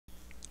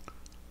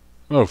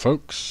Hello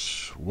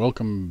folks,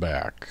 welcome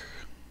back.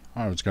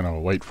 I was going to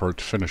wait for it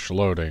to finish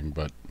loading,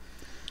 but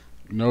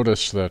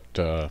notice that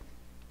the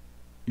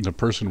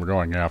person we're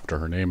going after,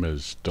 her name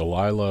is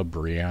Delilah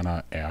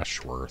Brianna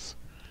Ashworth.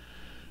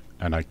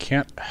 And I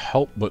can't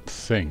help but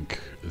think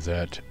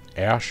that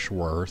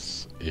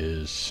Ashworth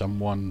is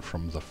someone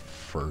from the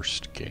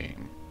first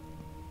game.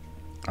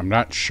 I'm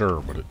not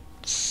sure, but it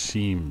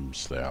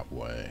seems that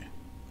way.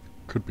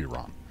 Could be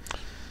wrong.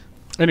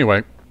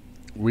 Anyway,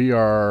 we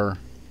are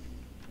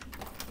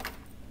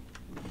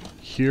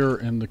here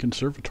in the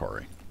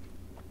conservatory.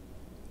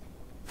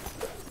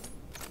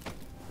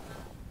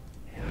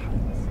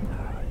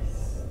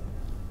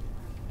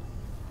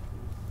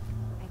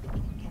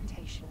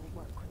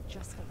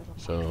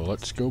 So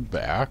let's go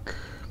back.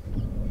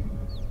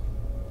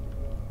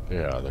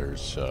 Yeah,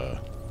 there's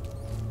a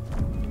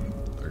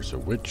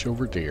witch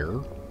over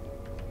there.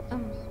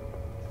 And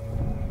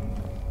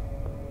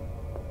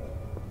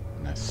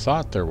I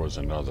thought there was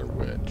another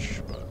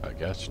witch, but I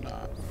guess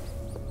not.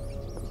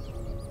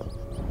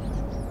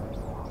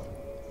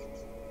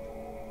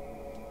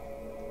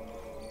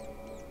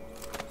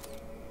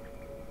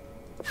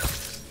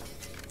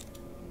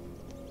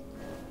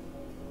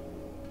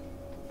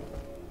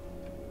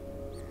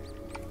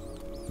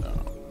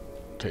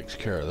 Takes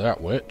care of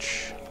that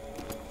witch.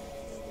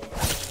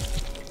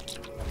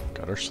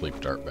 Got her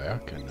sleep dart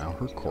back, and now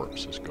her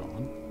corpse is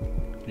gone.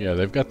 Yeah,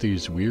 they've got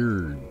these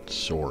weird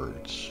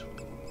swords.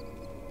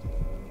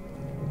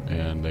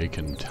 And they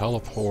can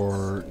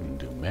teleport and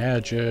do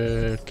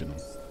magic and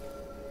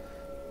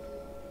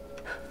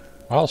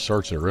all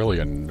sorts of really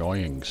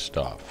annoying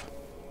stuff.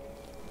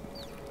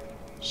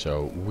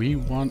 So we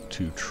want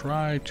to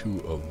try to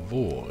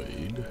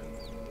avoid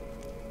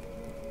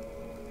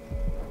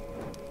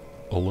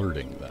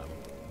alerting them.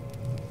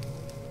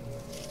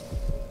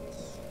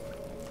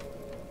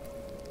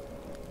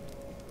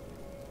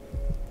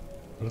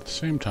 But at the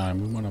same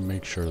time, we want to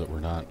make sure that we're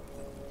not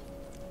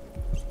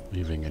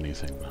leaving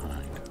anything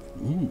behind.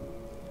 Ooh,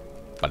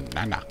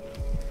 banana.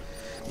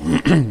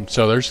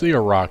 So there's the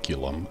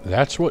oraculum.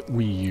 That's what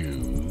we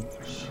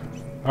use.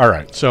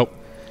 Alright, so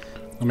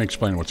let me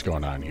explain what's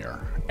going on here.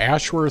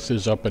 Ashworth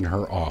is up in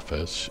her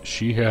office.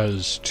 She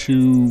has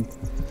two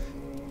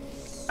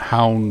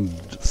hound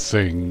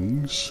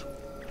things.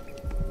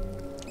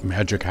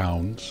 Magic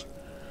hounds.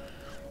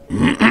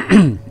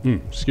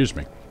 Excuse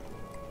me.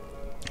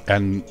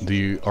 And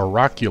the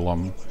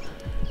oraculum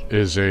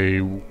is a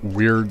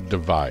weird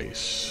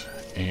device.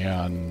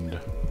 And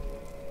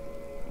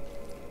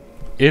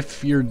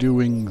if you're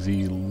doing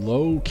the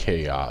low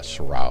chaos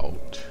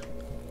route,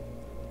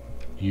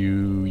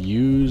 you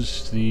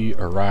use the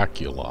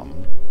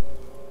oraculum,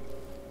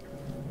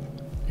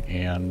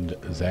 and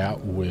that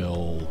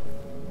will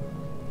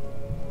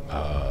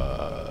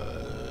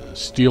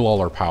steal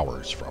all her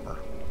powers from her.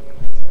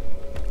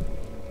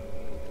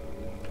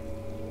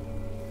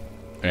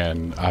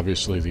 And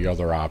obviously the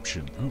other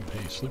option... Oh,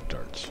 hey, sleep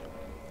darts.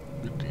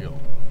 Good deal.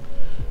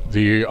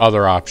 The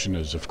other option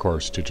is, of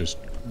course, to just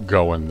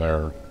go in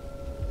there,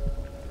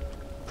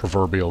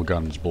 proverbial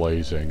guns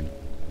blazing,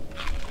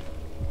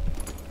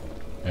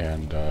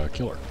 and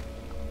kill her.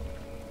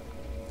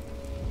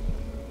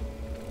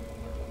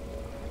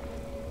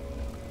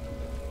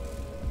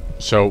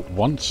 So,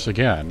 once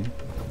again,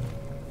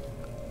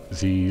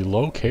 the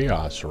low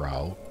chaos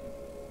route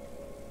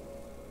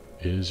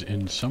is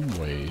in some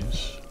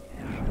ways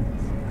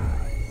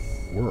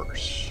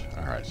worse.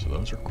 Alright, so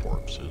those are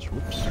corpses.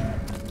 Whoops.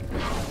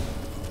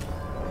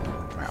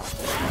 Wow.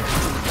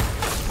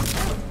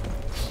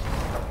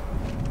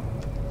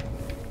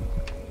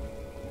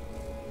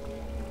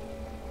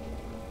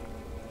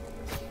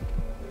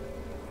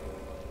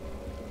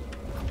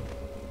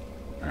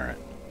 Alright.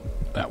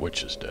 That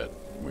witch is dead.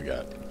 We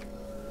got...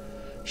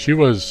 She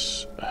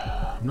was...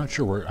 I'm not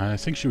sure where... I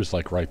think she was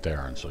like right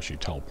there, and so she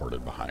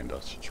teleported behind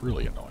us. It's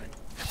really annoying.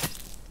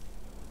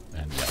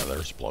 And yeah,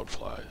 there's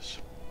bloatflies.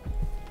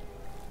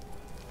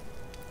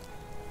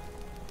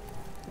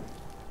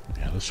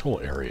 Yeah, this whole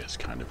area is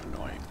kind of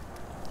annoying.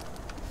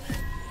 So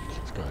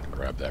let's go ahead and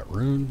grab that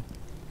rune.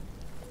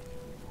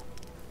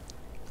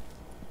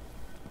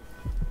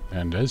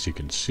 And as you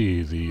can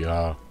see,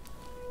 the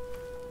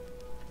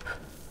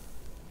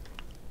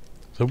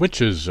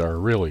witches are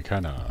really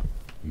kind of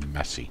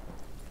messy.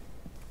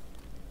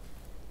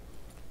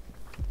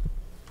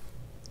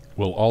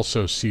 We'll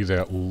also see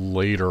that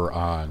later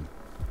on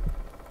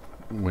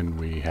when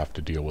we have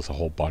to deal with a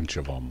whole bunch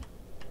of them.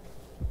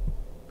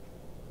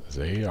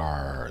 They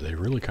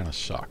really kind of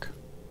suck.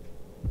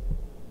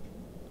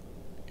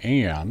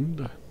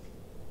 And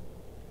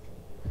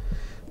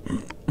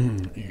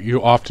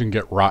you often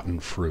get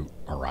rotten fruit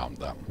around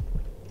them.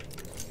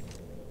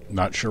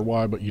 Not sure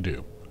why, but you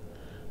do.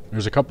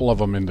 There's a couple of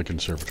them in the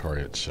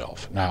conservatory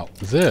itself. Now,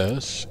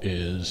 this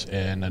is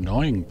an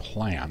annoying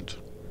plant.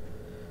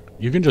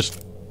 You can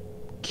just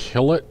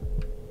kill it.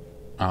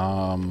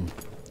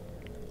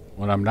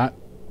 When I'm not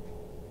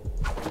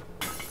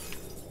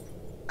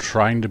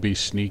trying to be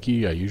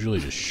sneaky, I usually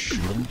just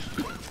shoot them.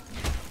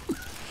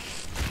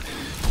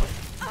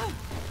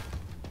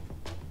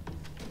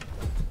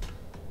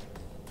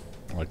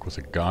 like with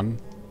a gun.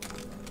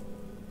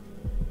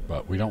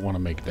 But we don't want to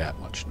make that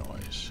much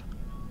noise.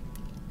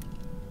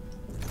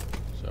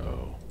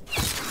 So...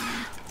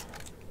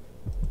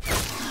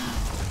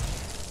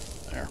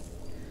 there.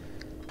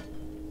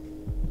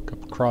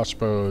 Couple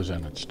crossbows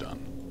and it's done.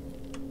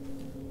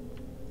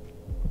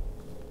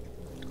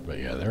 But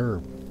yeah,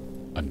 they're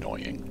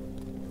annoying.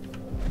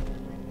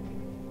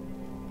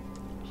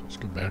 So let's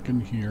go back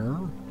in here.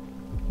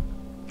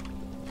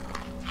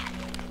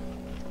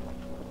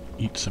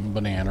 Eat some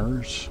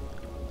bananas.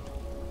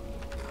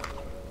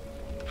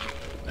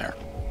 There.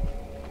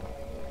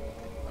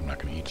 I'm not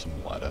going to eat some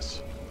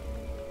lettuce.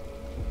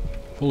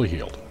 Fully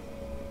healed.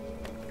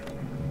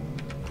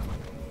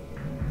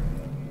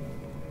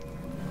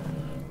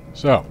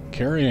 So,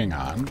 carrying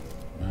on.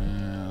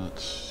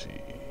 Let's see.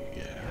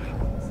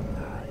 Yeah.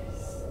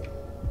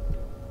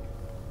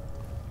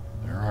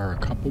 There are a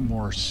couple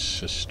more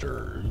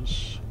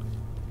sisters.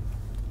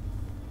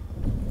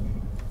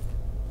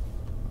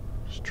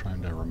 Just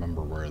trying to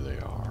remember where they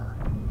are.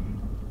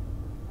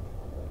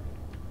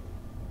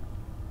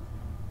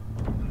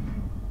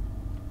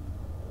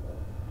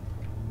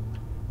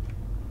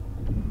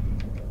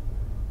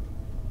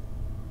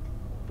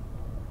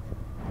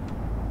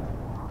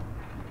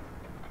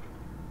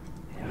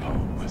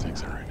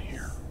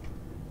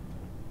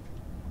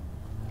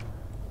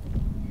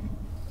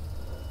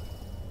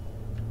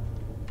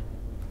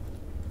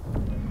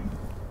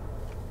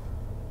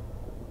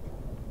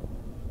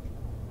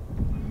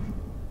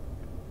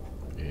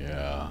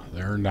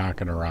 They're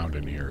knocking around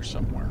in here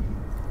somewhere.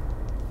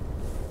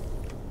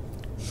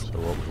 So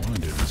what we want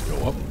to do is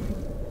go up.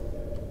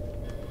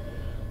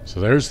 So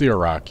there's the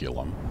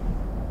oraculum.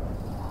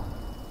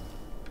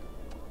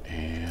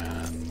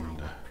 And...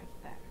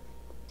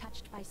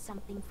 touched by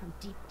something from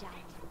deep down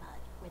in the mud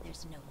where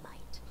there's no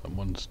light.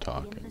 someone's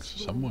talking.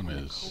 Someone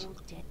is...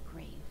 Cold, dead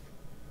grave.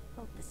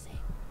 Both the same.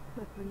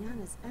 But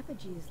Brianna's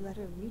effigies let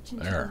her reach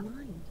into There. the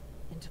mind,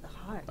 into the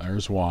heart.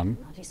 There's one.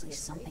 Obviously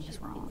something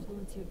is wrong.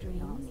 Influence your We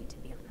all dreams, need to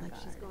be on our like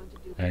she's guard. going to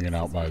do. Hanging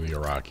out by the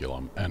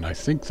oraculum. And I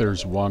think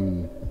there's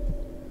one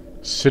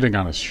sitting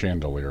on a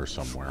chandelier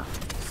somewhere.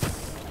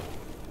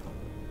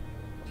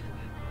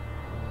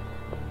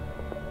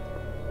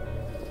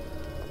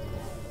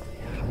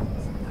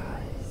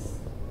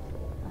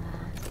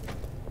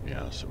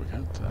 Yeah, so we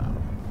got that.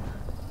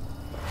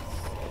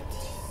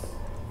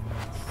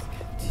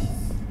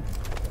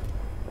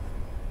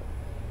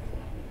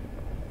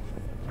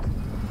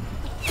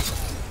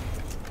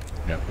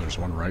 Yep, there's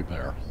one right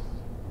there.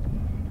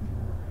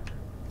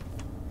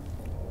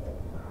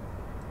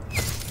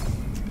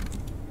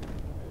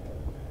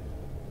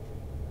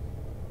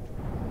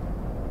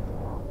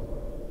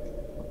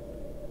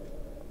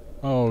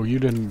 Oh, you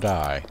didn't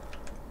die.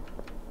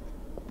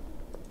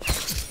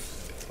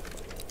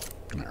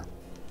 There.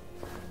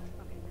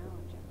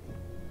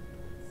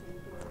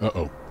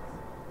 Uh-oh.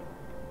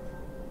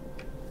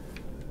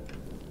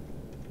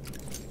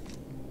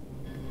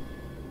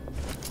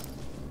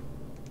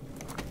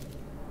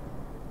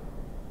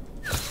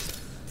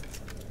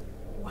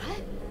 What?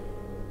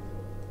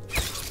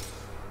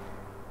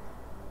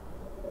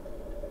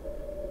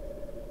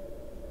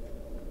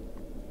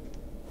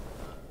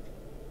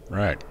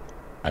 Right.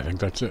 I think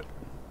that's it.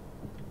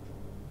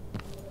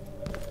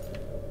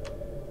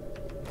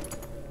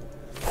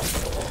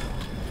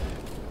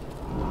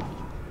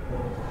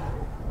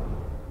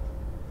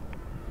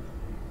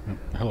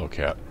 Hello,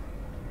 cat.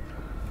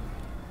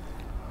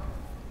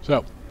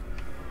 So,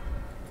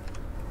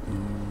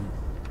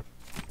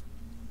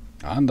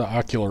 on the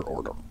ocular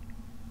order.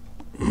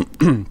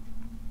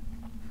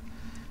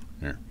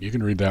 Here, you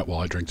can read that while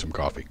I drink some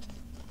coffee.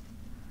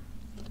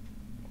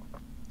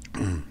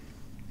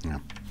 Yeah.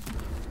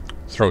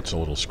 Throat's a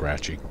little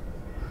scratchy.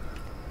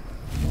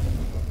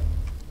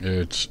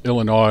 It's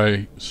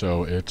Illinois,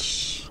 so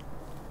it's,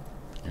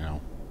 you know,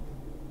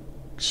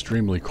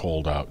 extremely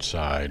cold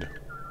outside.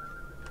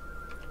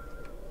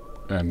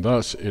 And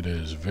thus, it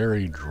is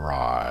very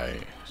dry.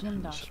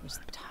 Jimdosh was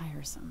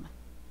tiresome.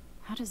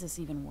 How does this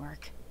even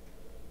work?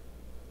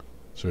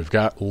 So we've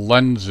got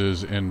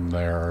lenses in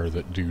there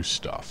that do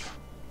stuff.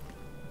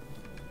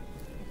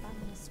 If our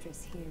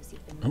mistress hears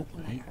you've been Oh,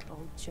 looking hey. at her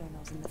old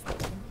journals in the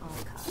forbidden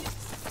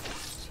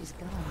archives, she's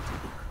going to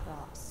be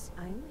cross.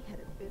 I only had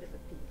a bit of a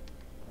peek.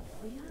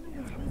 Brianna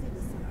was busy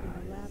with something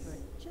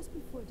elaborate just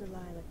before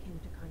Delilah came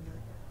to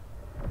Karnataka.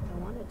 I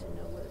wanted to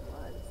know what it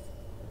was.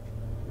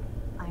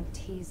 I'm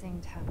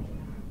teasing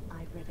Tamina.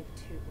 I read it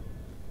too.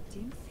 Do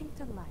you think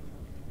Delilah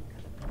really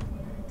could have done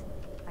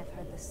that? I've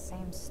heard the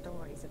same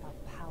stories about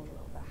Paolo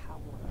the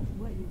Howler.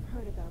 What you've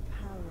heard about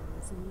Paolo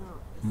is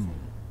not the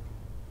same.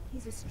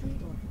 He's a street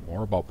orphan.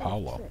 More about full of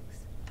Paolo.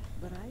 tricks,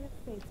 but I have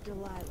faith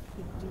Delilah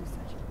could do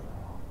such a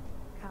thing.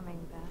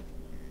 Coming back?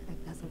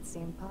 It doesn't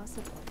seem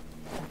possible.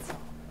 That's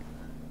all.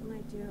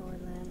 My dear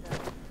Orlando,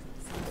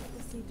 some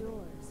people see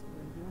doors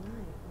where you and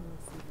I only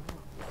see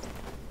walls.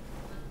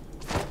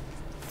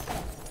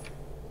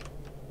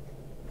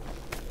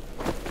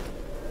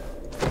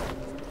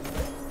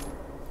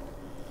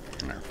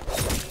 There.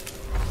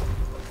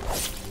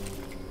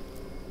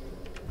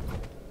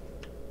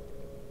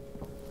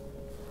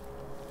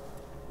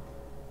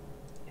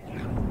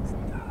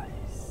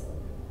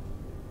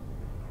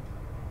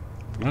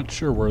 Not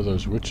sure where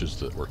those witches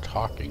that were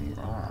talking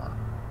are.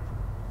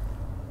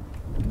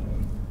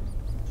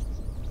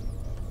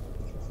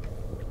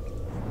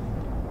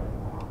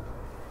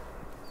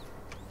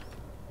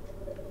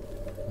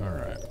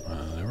 Alright,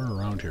 they were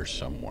around here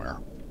somewhere.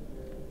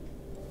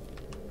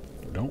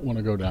 Don't want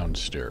to go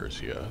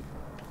downstairs yet.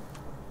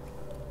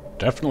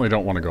 Definitely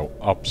don't want to go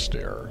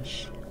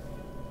upstairs.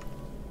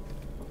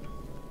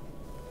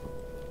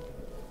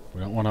 We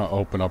don't want to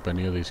open up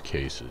any of these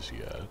cases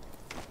yet.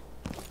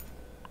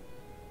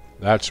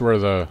 That's where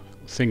the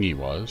thingy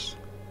was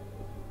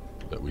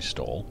that we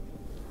stole.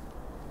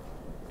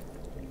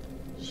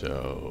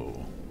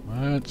 So,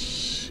 let's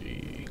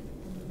see.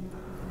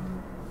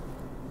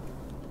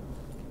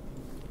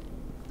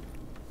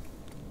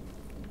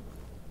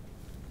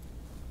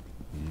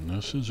 And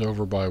this is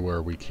over by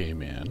where we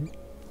came in.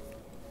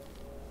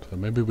 So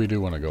maybe we do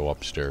want to go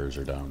upstairs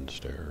or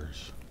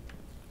downstairs.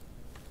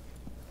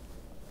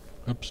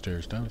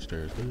 Upstairs,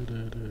 downstairs. Da,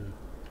 da, da.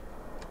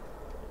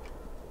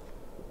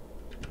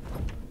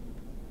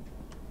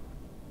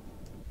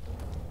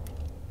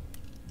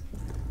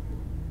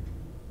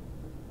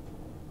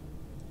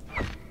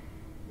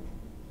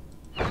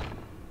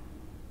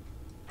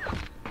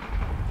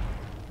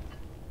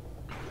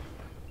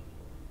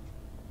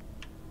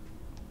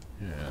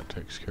 Yeah,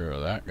 takes care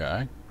of that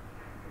guy.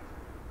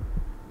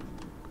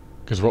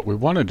 Because what we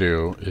want to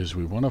do is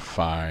we want to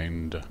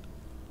find...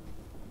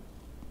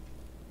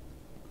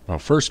 Well,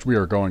 first we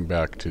are going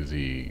back to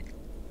the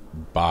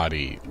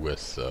body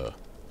with the...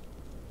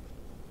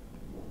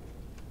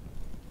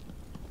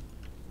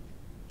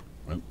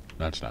 Well,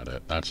 that's not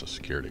it. That's a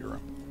security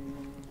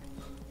room.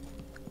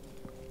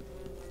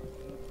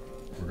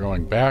 We're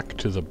going back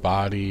to the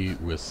body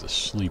with the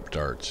sleep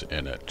darts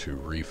in it to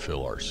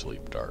refill our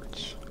sleep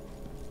darts.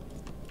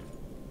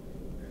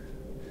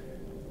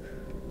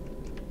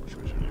 So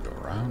we need to go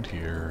around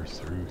here,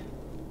 through...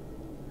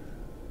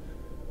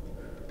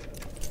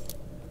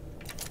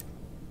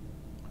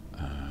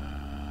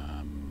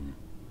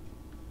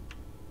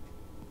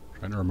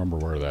 Trying to remember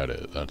where that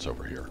is. That's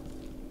over here.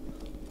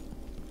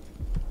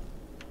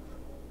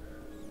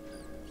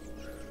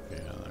 Yeah,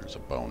 there's a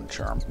bone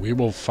charm. We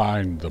will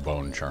find the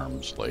bone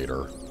charms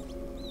later.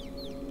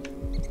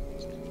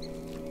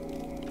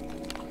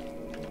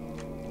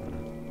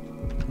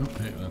 Oh,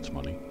 hey, that's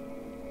money.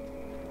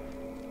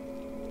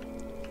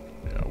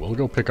 Yeah, we'll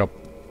go pick up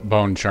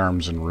bone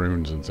charms and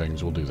runes and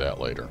things. We'll do that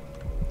later.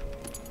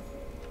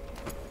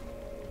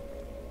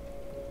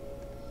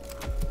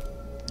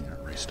 Yeah,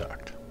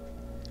 restocked.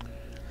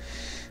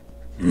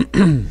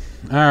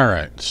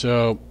 Alright,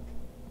 so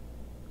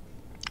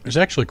there's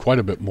actually quite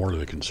a bit more to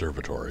the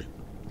conservatory.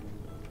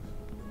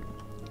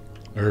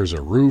 There's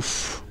a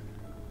roof,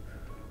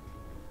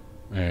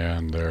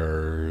 and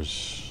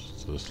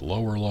there's this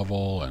lower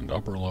level and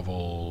upper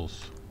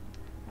levels.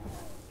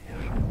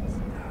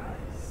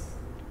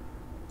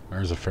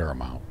 There's a fair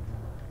amount.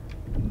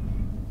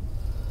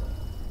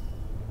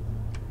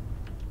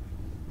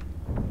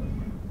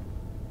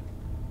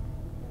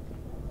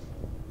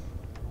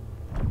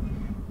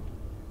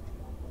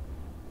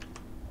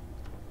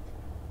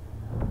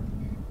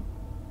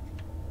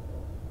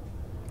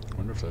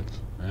 Wonder if that's...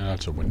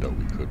 that's a window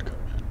we could come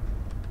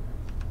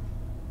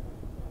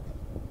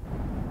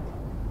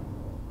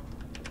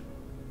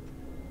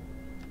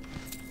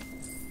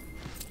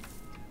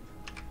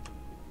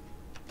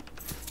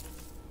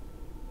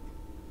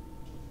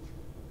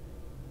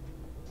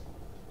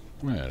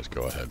in. Yeah, let's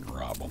go ahead and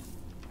rob them.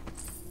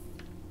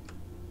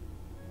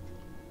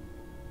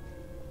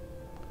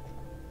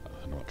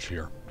 Nothing much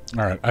here.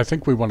 Alright, I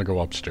think we want to go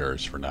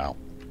upstairs for now.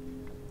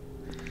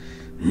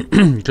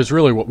 Because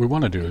really what we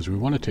want to do is we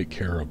want to take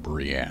care of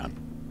Brienne.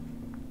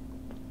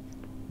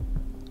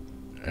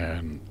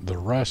 And the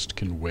rest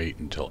can wait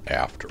until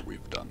after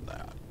we've done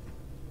that.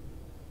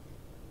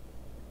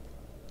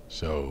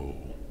 So,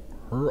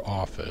 her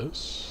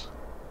office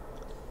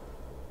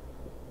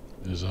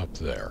is up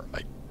there.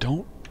 I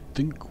don't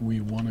think we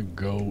want to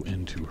go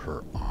into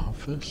her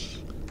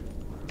office.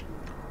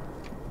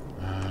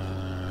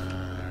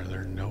 Are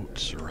there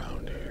notes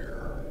around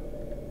here?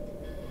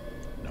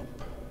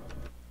 Nope.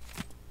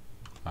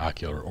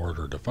 Ocular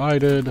order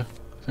divided. I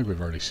think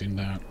we've already seen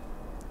that.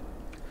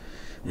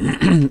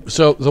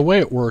 So the way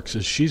it works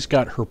is she's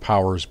got her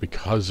powers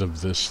because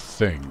of this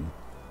thing.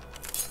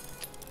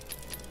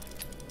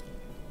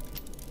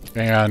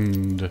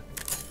 And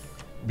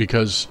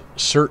because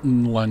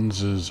certain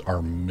lenses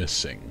are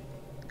missing.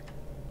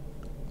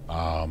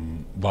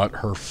 But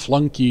her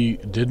flunky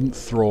didn't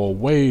throw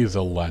away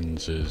the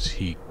lenses,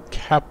 he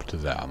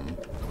kept them.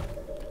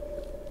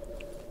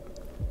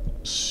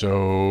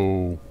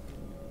 So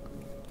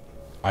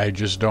I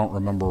just don't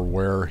remember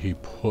where he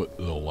put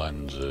the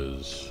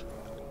lenses.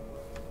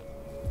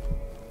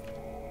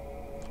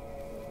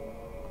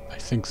 I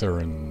think they're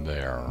in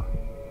there.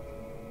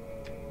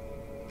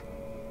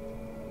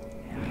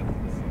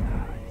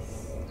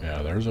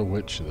 Yeah, there's a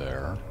witch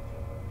there.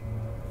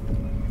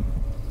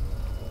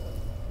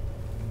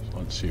 So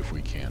let's see if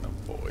we can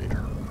avoid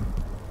her.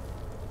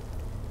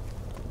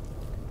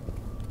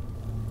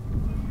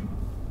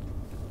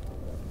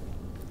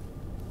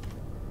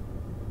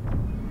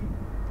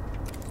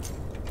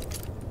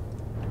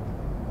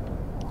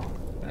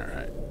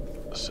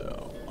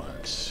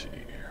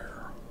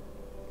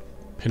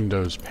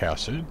 Pindo's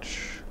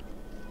Passage.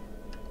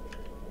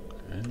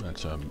 Okay,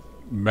 that's a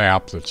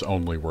map that's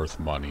only worth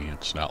money.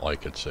 It's not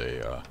like it's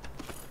a...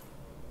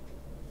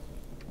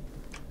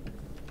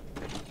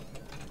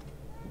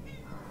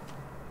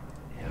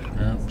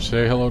 yeah,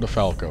 say hello to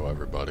Falco,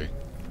 everybody.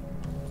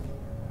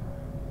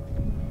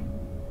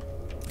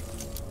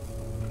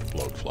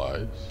 Bloat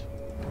flies.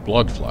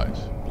 Blood flies.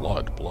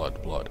 Blood,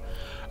 blood, blood.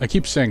 I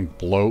keep saying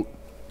bloat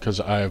because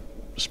I've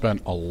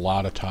spent a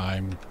lot of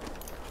time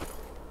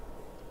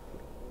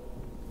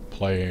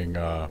playing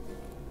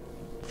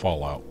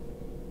Fallout.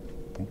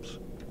 Oops.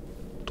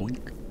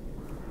 Doink.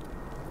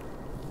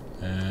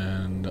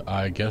 And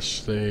I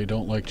guess they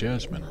don't like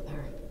Jasmine.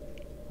 Mother,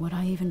 would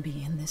I even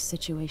be in this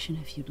situation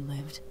if you'd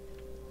lived?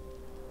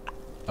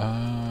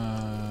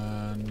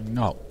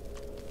 No.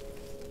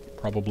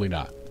 Probably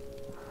not.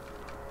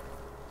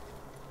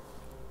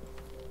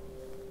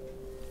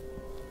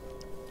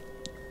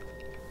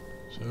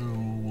 So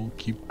we'll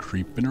keep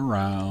creeping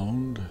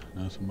around.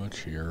 Nothing much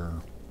here.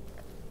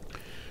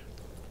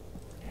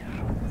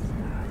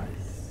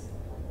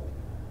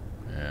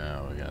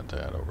 Yeah, we got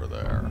that over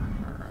there.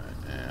 Alright,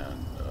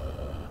 and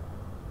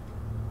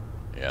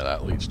yeah,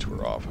 that leads to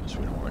her office.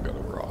 We don't want to go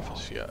to her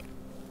office yet.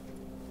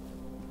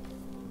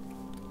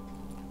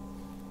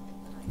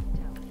 I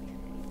doubt he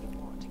had anything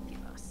more to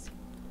give us.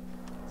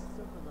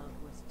 Sokolov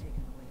was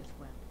taken away as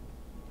well.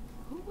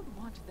 Who would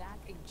want that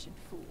ancient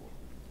fool?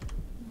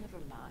 Never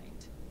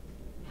mind.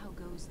 How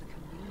goes the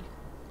communion?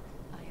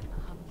 I am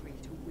hungry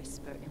to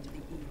whisper into the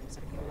ears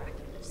of the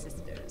oracular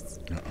sisters.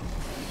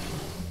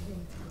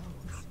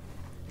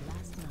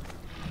 Last night.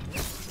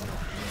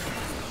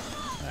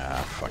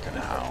 Ah, fucking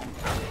hound.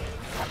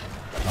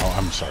 Oh,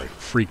 I'm sorry.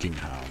 Freaking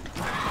hound.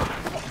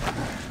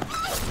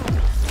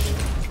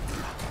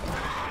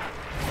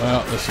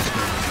 Well, this is going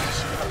to be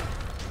easy.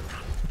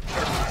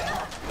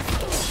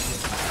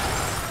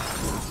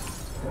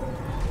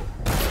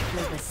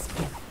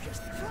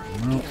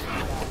 Well,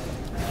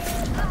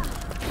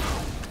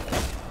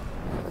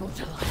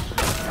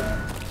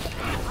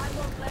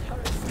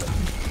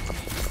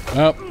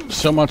 well,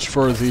 so much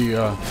for the,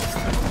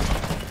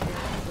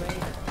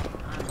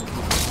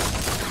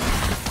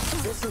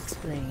 This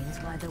explains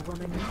why the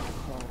woman you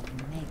call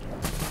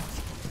Megan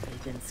has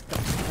been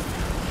scattered.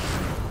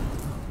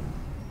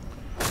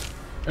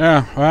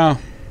 yeah, well,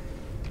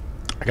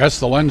 I guess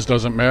the lens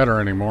doesn't matter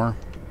anymore.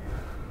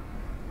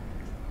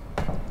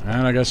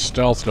 And I guess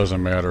stealth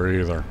doesn't matter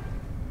either.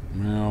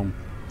 Well,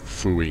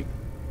 phooey.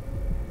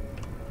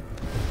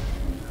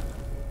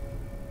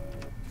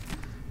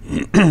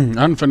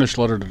 Unfinished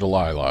letter to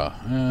Delilah.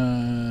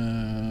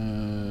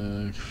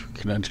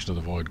 Connected to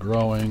the void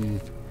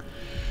growing.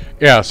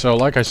 Yeah, so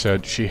like I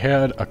said, she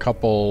had a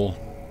couple...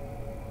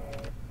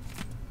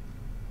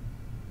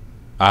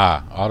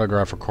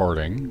 autograph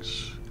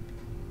recordings.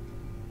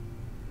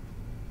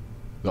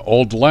 The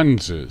old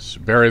lenses.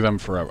 Bury them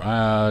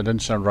forever.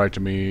 Didn't sound right to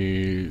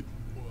me.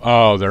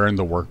 Oh, they're in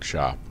the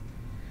workshop.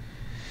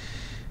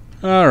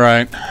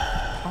 Alright.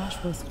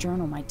 Ashworth's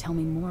journal might tell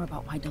me more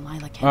about why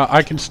Delilah can't...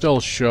 I can still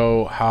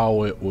show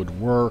how it would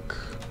work.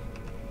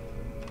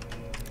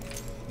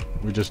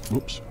 We just...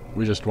 Oops.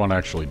 We just want to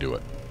actually do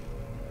it.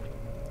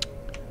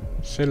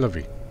 C'est la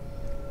vie.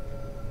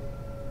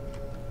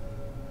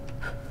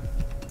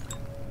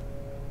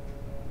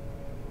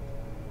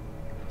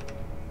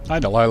 Hi,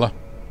 Delilah.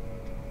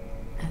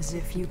 As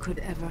if you could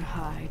ever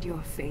hide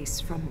your face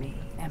from me,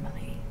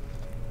 Emily.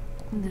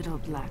 Little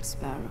Black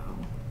Sparrow,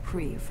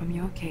 free from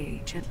your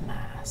cage at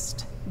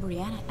last.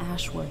 Brianna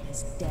Ashworth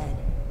is dead.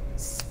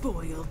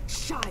 Spoiled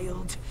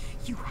child!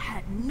 You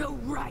had no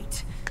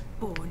right!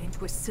 Born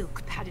into a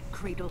silk-padded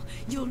cradle,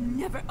 you'll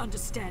never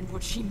understand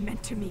what she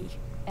meant to me.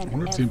 I And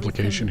wonder if the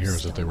implication everything here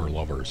is that they were stolen.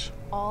 lovers.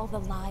 All the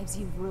lives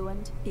you've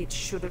ruined. It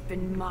should have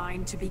been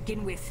mine to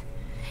begin with.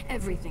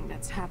 Everything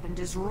that's happened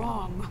is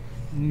wrong.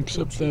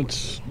 Except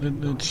it's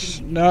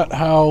not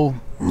how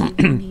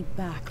Give me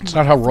back it's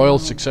my not how royal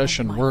throne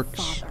succession and my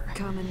works. father.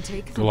 Come and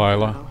take them,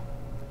 Delilah. girl.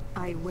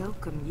 I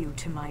welcome you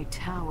to my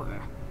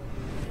tower.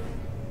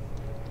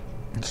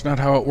 It's not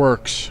how it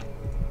works.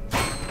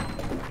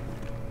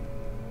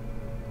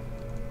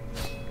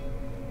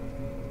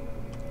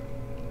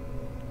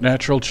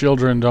 Natural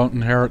children don't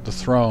inherit the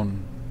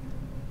throne.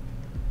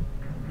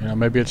 You know,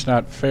 maybe it's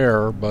not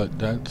fair, but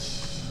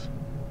that's,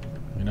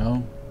 you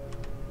know.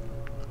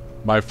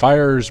 My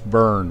fires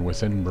burn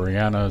within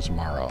Brianna's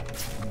marrow.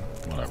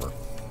 Whatever.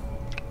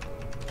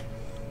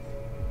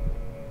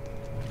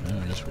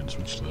 Yeah, I guess we can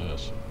switch to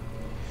this.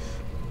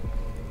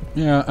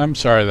 Yeah, I'm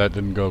sorry that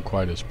didn't go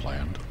quite as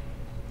planned.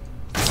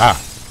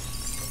 Ah!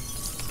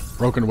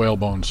 Broken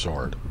whalebone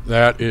sword.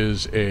 That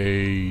is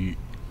a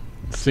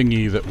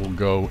thingy that will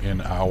go in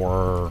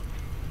our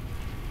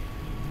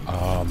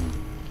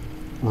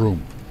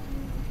room.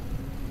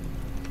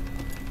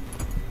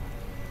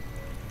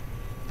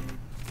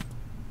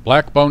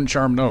 Black bone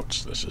charm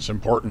notes. This is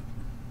important.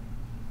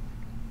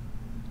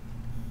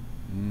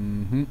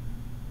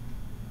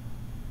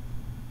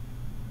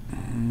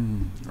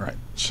 Right.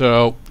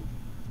 So,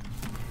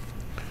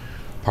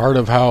 part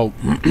of how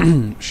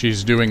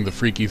she's doing the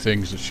freaky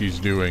things that she's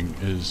doing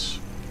is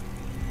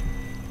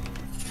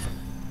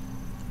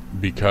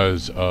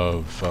because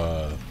of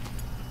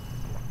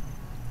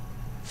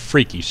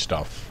freaky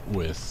stuff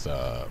with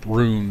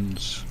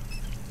runes.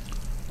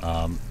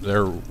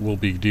 There we'll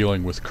be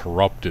dealing with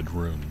corrupted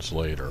runes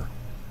later.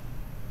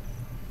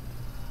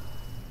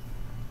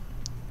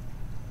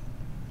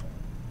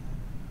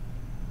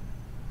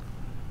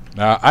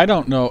 Now, I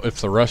don't know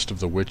if the rest of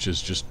the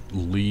witches just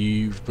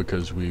leave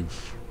because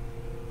we've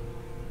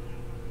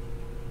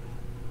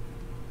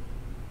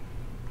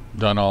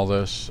done all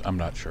this. I'm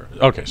not sure.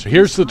 Okay, so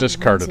here's the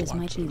discarded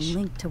lenses. Might be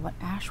linked to what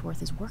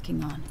Ashworth is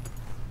working on.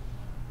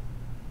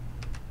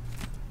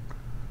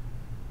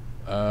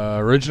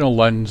 Original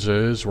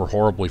lenses were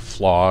horribly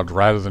flawed.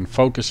 Rather than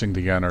focusing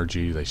the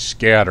energy, they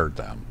scattered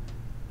them.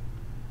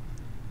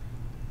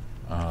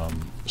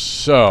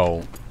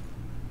 Hello.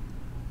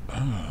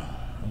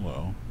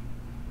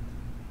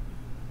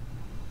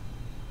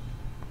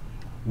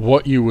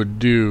 What you would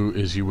do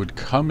is you would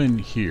come in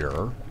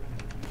here.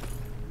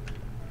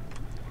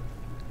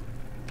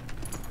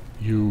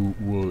 You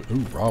would...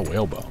 Ooh, raw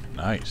whalebone.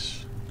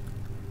 Nice.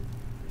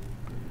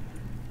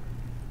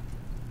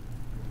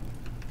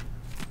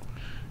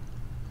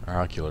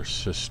 Oracular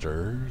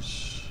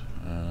Sisters.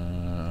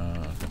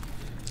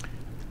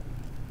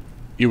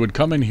 You would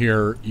come in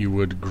here, you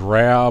would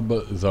grab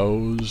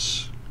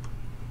those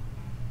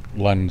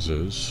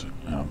lenses.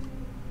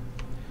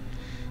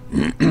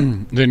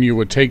 Then you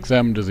would take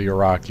them to the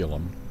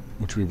Oraculum,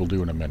 which we will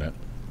do in a minute.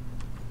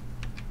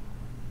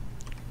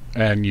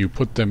 And you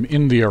put them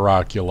in the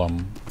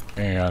Oraculum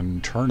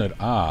and turn it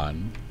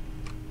on.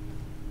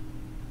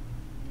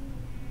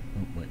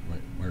 Oh, wait,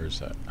 where is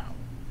that?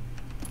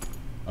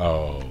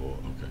 Oh,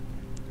 okay.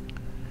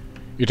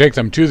 You take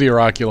them to the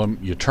Oraculum,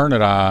 you turn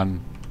it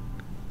on.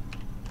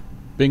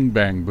 Bing,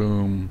 bang,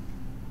 boom.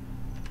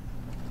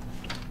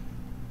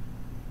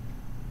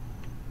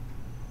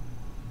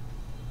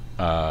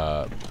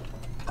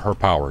 Her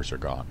powers are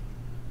gone.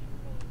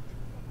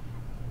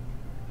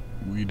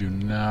 We do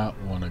not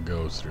want to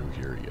go through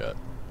here yet.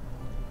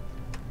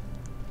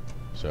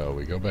 So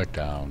we go back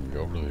down, we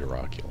go over to the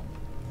Oraculum.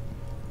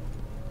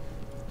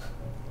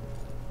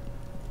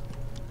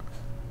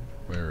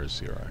 Where is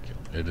the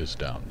Oraculum? It is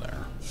down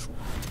there.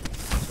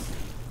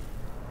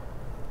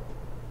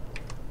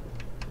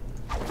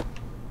 I'll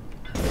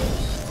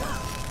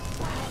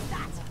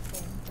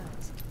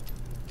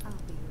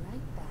be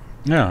right back.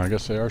 Yeah, I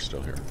guess they are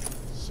still here.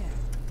 Sure.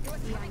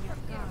 Be on your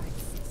guard,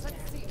 sister.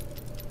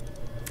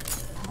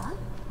 Huh?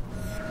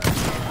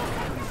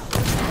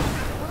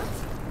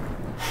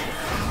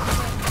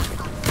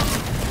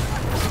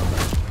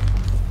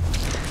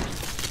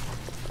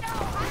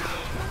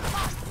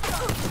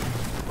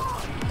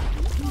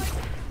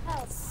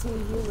 I'll see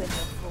you in the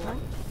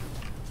front.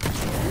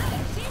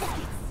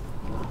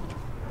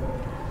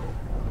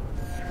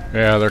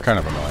 Yeah, they're kind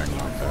of annoying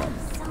like that.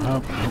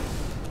 Oh.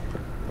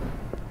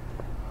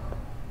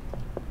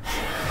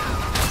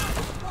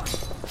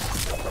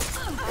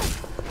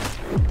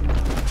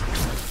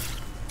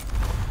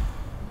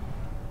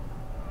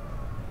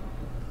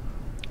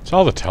 It's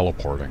all the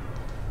teleporting.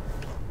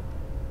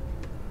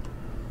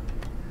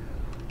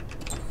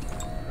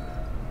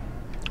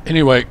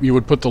 Anyway, you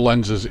would put the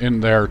lenses in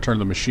there, turn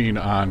the machine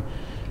on.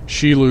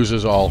 She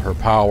loses all her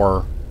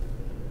power.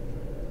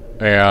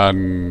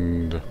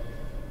 And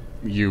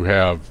you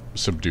have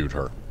subdued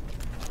her.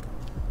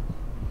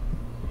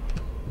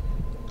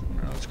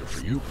 Now let's go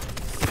for you.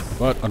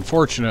 But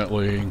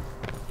unfortunately...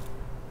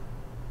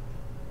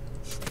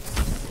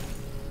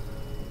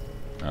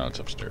 Oh, it's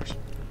upstairs.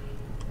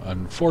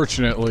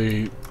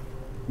 Unfortunately,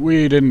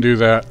 we didn't do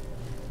that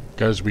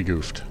because we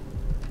goofed.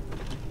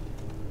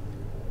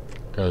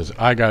 Because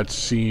I got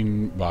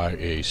seen by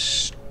a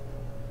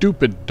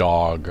stupid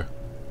dog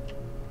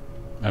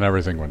and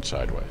everything went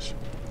sideways.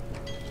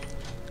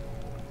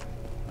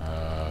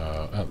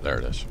 Oh, there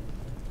it is.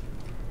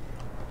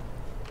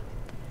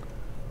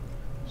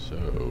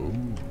 So...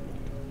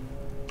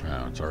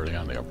 Oh, it's already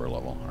on the upper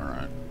level.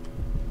 Alright.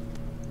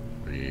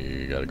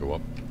 We gotta go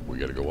up. We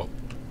gotta go up.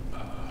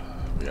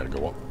 We gotta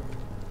go up.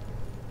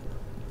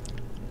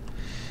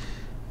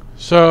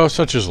 So,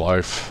 such is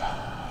life.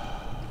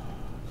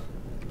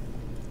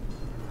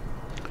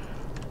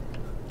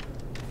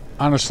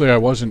 Honestly, I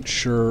wasn't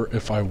sure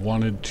if I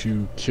wanted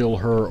to kill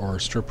her or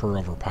strip her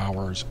of her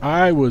powers.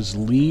 I was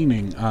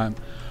leaning on...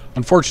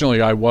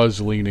 Unfortunately, I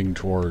was leaning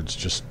towards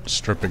just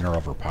stripping her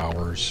of her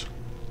powers.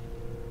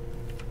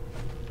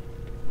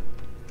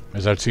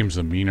 As that seems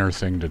the meaner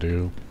thing to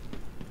do.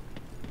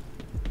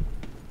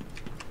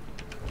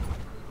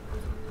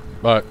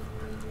 But,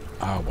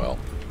 ah well.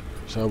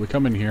 So we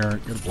come in here,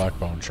 get a black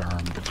bone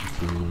charm, get some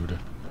food,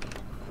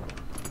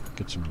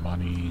 get some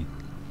money.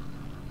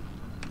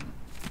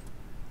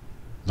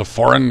 The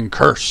Foreign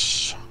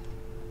Curse.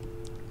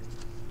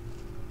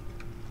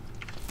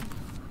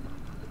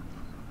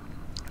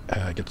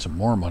 Get some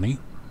more money.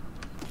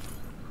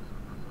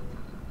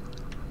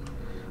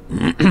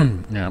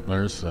 Yeah,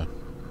 there's the...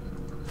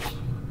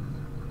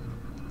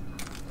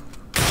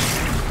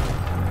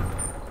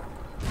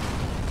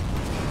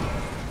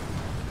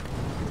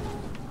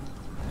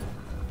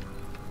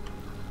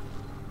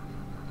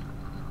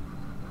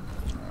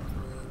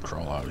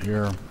 crawl out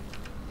here.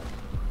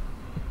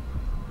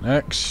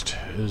 Next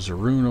is a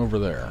rune over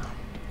there.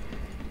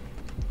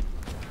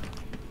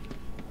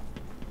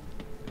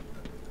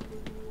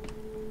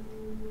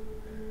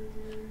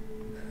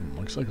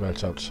 Looks like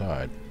that's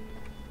outside.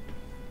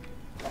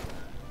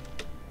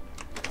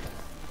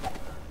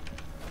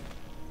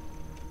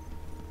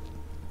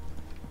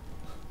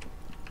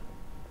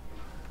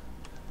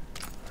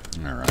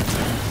 Alright.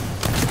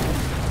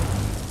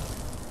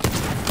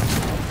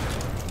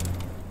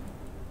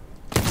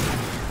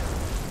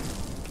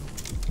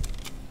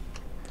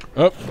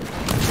 Oh!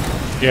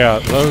 Yeah,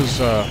 those,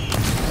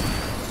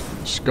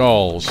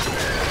 skulls.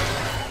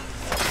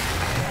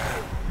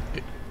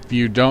 If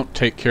you don't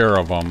take care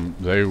of them,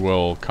 they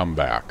will come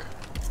back.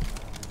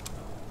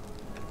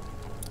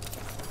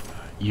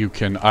 You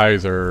can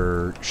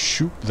either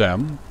shoot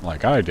them,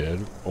 like I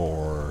did,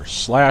 or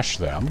slash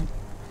them.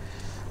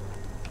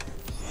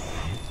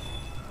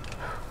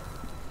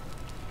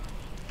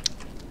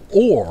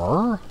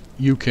 Or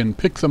you can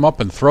pick them up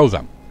and throw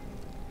them.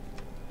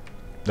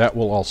 That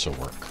will also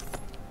work.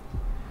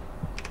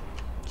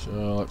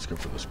 So let's go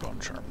for this bone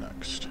charm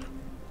next.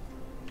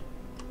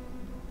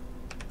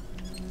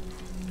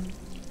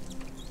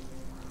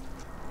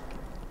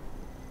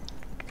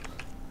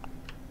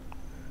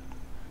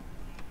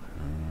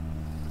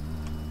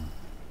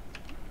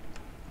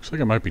 Looks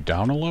like it might be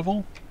down a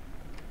level.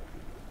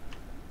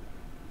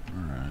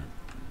 Alright.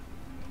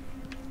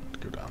 Let's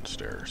go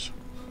downstairs.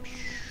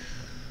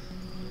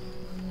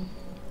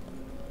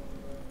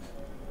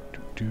 Do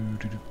do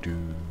do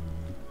do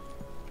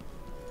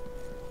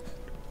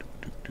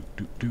do do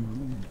do do.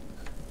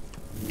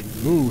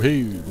 Ooh,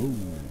 hey, ooh.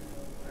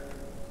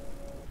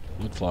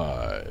 Blood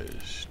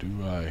flies. Do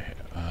I?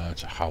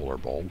 It's a howler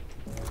bolt.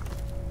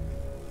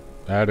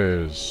 That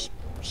is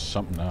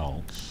something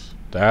else.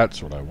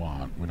 That's what I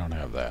want. We don't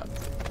have that.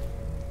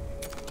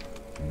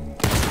 Damn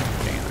it.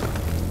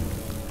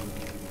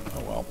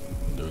 Oh well,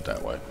 we'll do it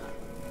that way.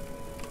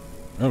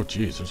 Oh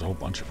geez, there's a whole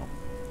bunch of them.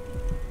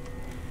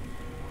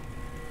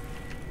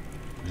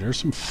 Is there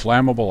some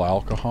flammable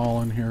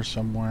alcohol in here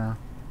somewhere?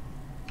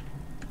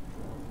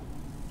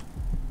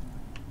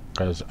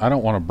 Because I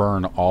don't want to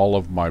burn all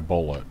of my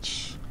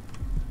bullets.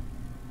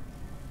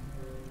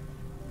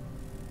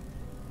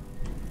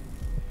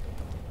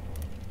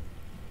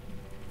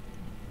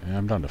 Yeah,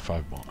 I'm down to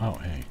 5 bullets. Oh,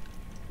 hey.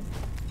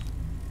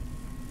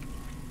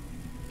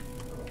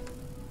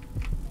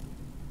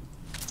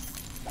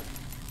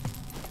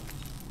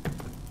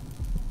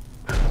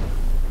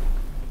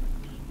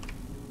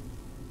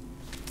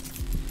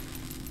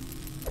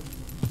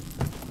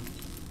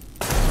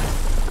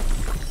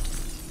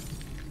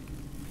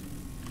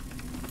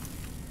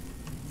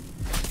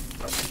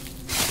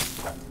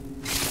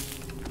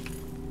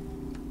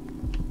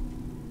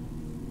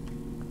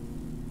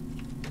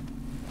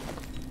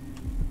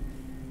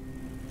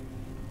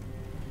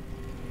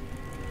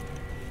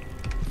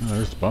 Oh,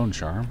 there's the bone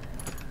charm.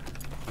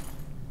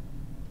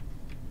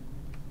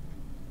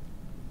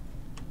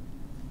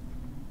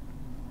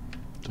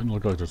 Doesn't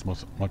look like there's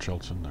much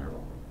else in there.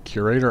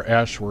 Curator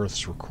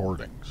Ashworth's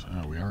recordings.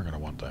 Oh, we are going to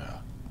want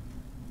that.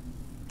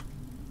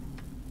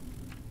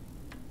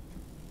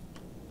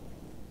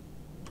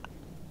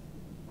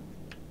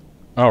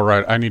 Oh,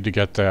 right. I need to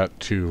get that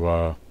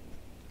to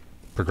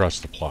progress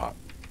the plot.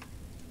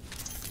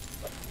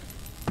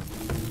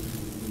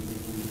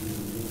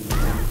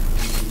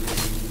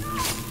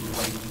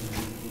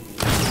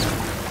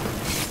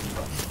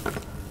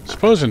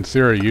 I suppose in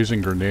theory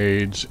using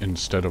grenades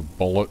instead of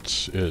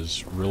bullets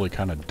is really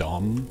kind of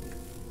dumb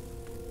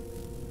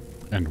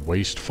and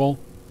wasteful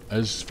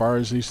as far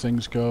as these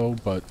things go,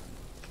 but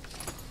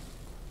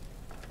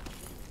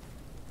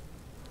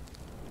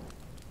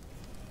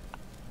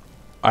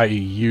I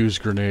use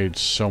grenades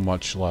so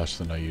much less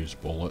than I use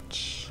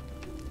bullets.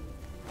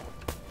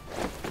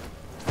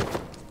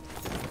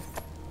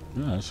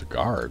 Yeah, that's a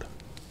guard.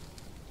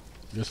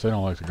 I guess they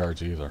don't like the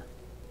guards either.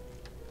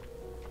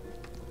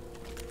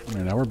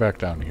 Okay, now we're back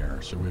down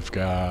here. So we've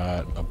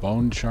got a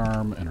bone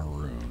charm and a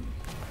rune.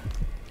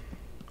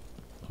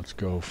 Let's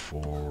go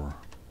for...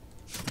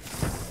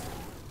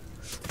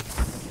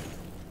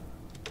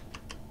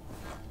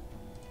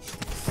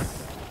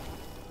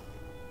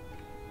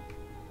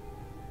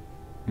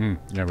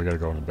 yeah, we gotta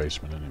go in the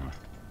basement anyway.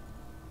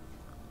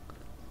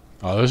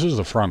 Oh, this is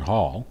the front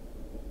hall.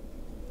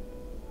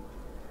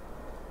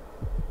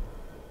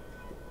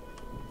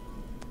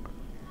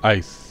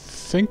 I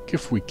think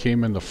if we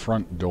came in the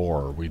front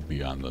door, we'd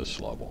be on this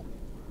level.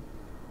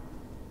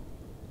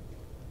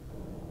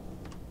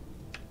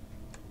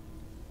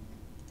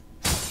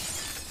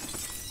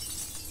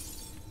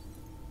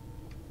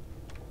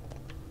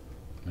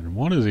 And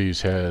one of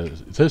these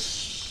has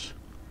this.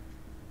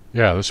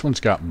 Yeah, this one's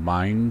got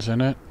mines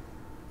in it,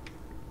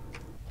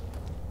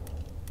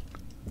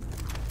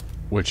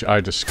 which I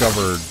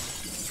discovered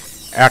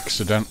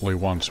accidentally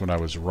once when I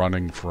was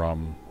running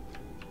from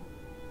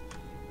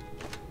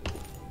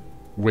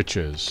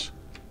witches,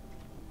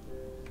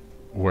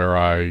 where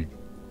I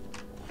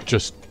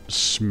just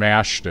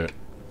smashed it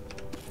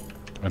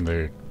And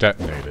they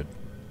detonated.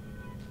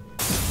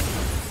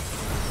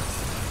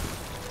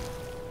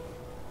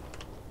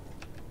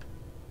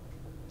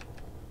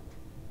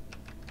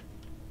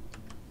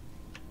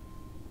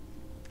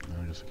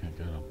 I guess I can't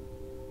get them.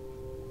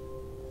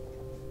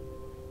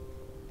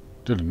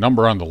 Did a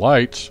number on the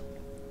lights.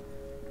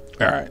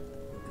 Alright.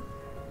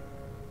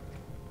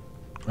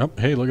 Oh,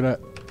 hey, look at that.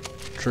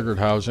 Triggered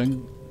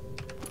housing.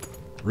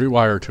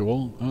 Rewire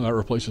tool. Oh, that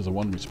replaces the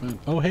one we spent.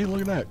 Oh, hey,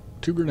 look at that.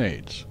 2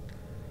 grenades.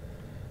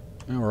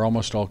 Now we're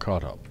almost all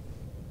caught up.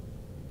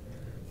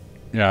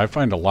 Yeah, I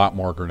find a lot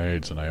more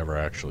grenades than I ever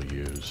actually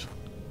use.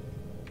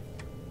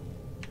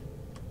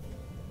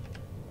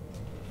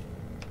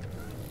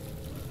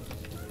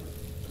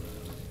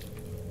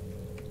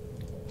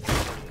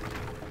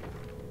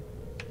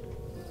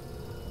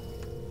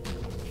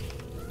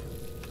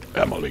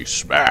 Emily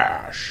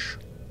Smash!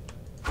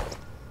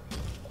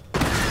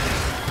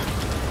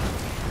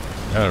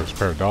 Yeah, there was a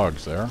pair of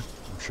dogs there.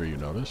 I'm sure you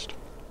noticed.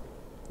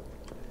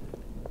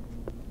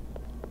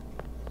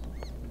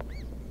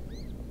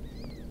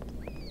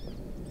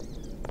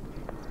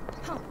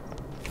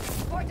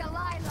 For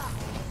Delilah!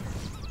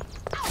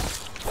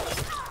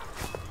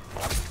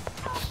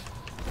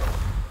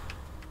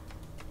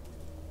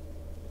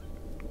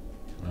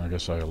 I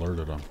guess I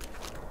alerted them.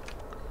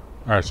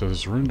 Alright, so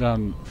this rune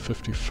down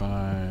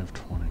 55,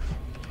 20.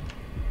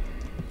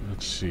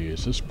 Let's see,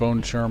 is this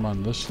bone charm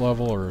on this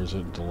level, or is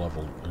it the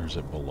level, or is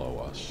it below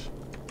us?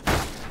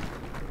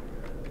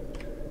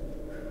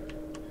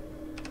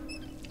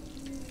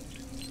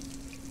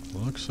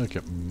 Looks like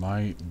it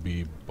might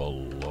be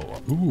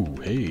below. Ooh,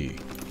 hey.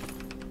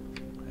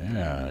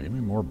 Yeah, give me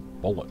more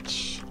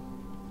bullets.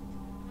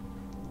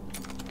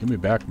 Give me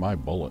back my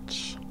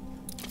bullets.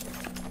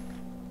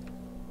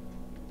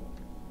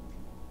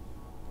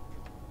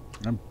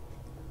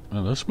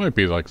 This might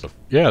be like the...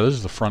 Yeah, this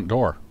is the front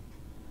door.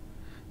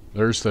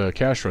 There's the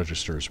cash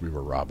registers we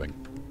were robbing.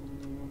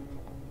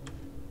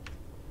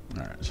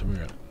 Alright, so we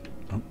got...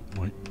 Oh,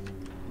 wait.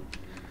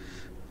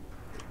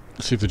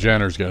 Let's see if the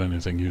janitor's got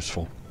anything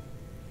useful.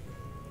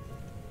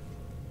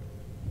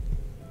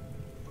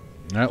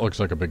 That looks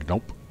like a big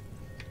nope.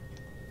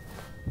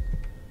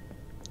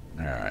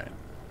 Alright.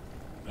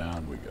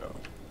 Down we go.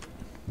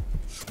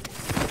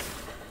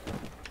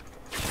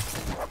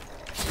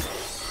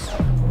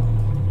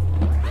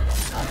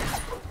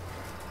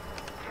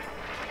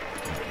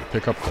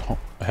 Pick up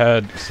the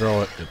head,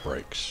 throw it, it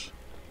breaks.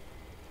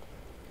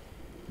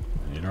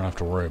 And you don't have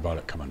to worry about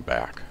it coming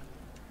back.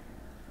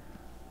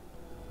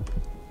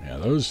 Yeah,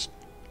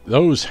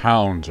 those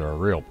hounds are a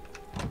real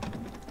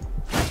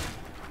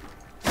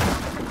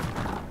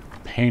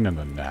pain in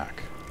the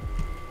neck.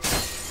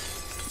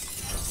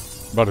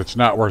 But it's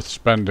not worth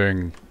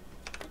spending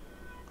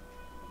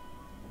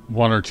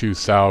 $1,000 or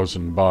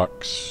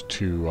 $2,000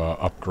 to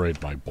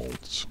upgrade my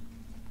bolts.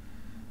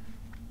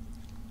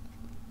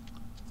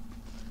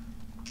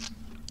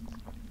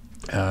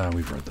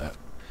 We've read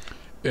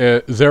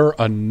that. They're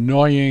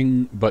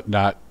annoying, but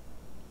not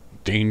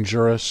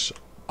dangerous.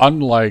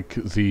 Unlike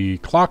the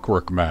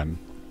Clockwork Men,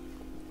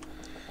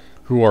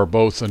 who are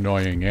both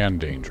annoying and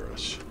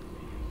dangerous.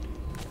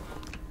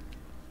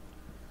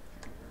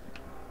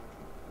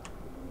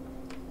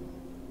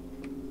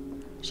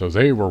 So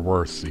they were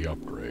worth the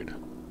upgrade.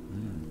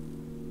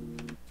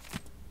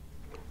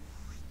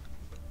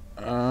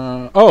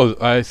 Oh,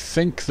 I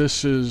think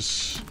this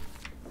is...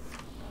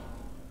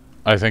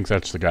 I think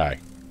that's the guy.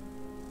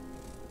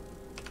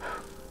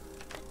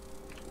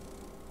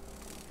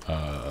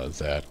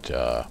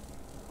 That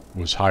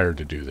was hired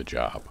to do the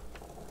job.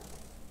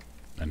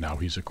 And now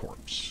he's a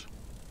corpse.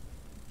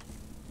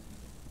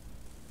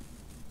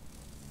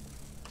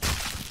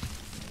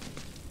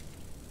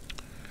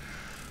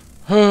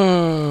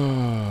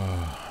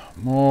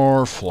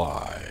 More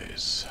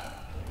flies.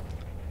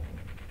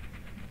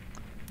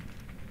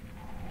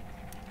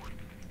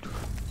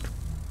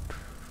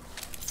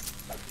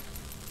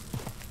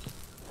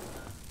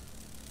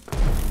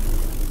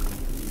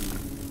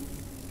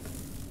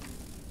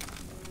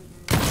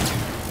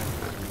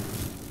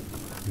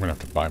 I'm gonna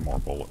have to buy more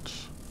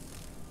bullets.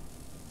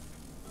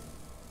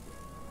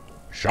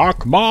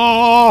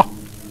 Shockma!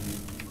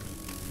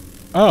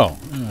 Oh,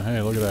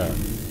 hey, look at that.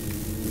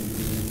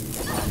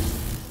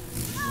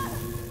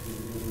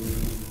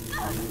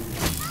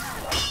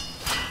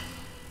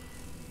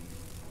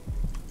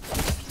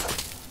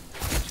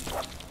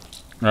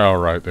 Oh,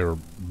 right, they were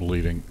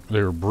bleeding.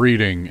 They were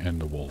breeding in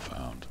the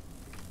wolfhound.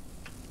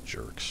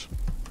 Jerks.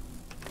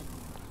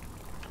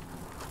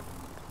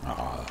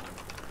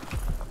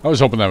 I was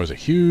hoping that was a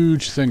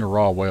huge thing of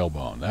raw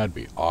whalebone. That'd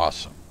be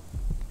awesome.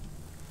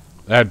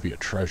 That'd be a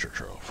treasure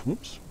trove.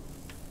 Whoops.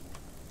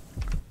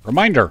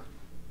 Reminder!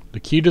 The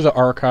key to the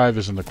archive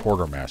is in the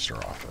quartermaster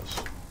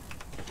office.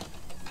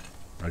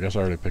 I guess I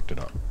already picked it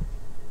up.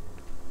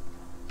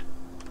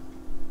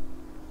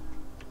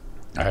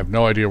 I have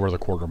no idea where the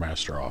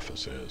quartermaster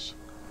office is.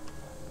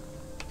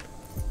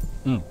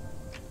 Oh.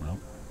 Well.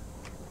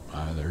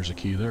 There's a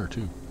key there,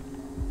 too.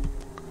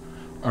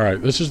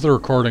 Alright, this is the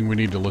recording we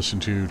need to listen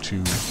to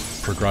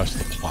progress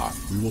the plot.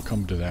 We will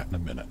come to that in a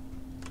minute.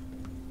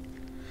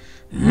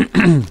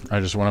 I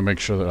just want to make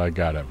sure that I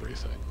got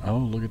everything. Oh,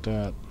 look at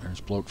that.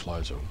 There's blood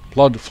flies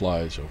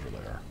over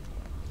there.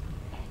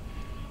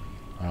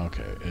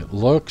 Okay, it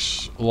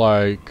looks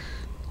like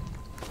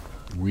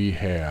we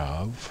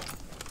have...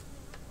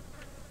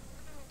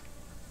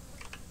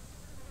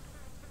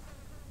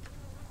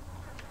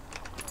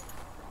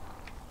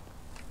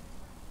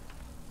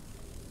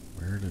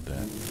 Where did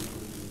that...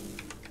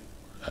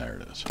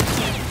 There it is.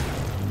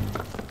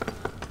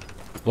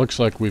 Looks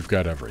like we've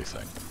got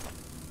everything.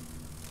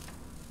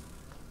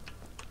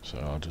 So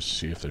I'll just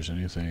see if there's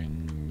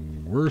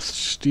anything worth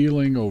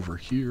stealing over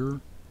here.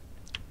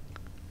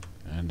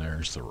 And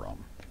there's the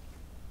rum.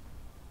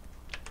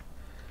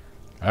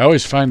 I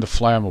always find the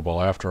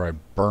flammable after I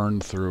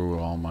burn through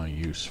all my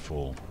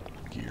useful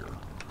gear.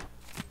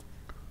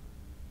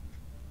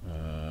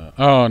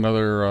 Oh,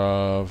 another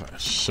of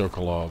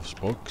Sokolov's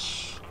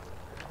books.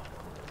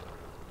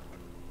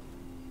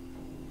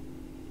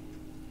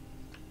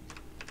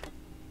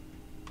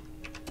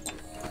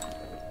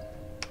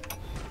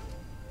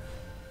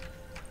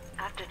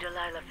 After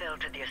Delilah fell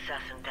to the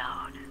assassin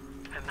Dowd,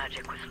 her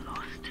magic was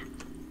lost,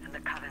 and the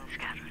coven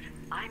scattered.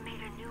 I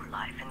made a new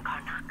life in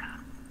Karnaca.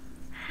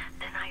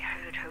 Then I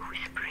heard her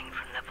whispering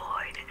from the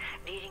void,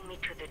 leading me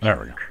to the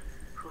Duke,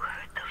 who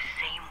heard those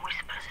same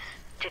whispers.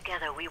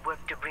 Together we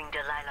worked to bring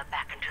Delilah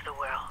back into the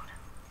world,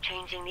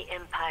 changing the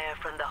Empire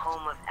from the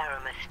home of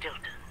Aramis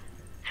Stilton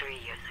 3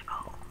 years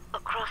ago.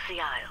 Across the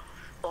Isles,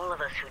 all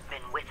of us who'd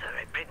been with her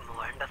at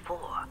Brigmore and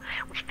before,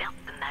 we felt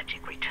the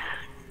magic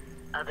return.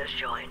 Others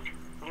joined.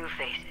 New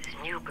faces,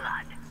 new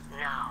blood.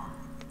 Now,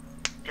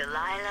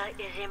 Delilah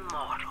is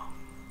immortal.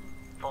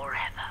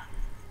 Forever.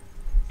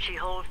 She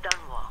holds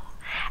Dunwall,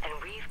 and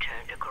we've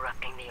turned to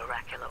corrupting the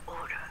oracular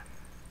order.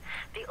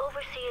 The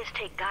overseers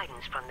take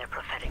guidance from their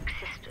prophetic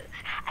sisters,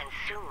 and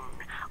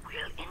soon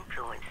we'll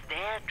influence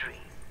their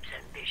dreams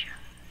and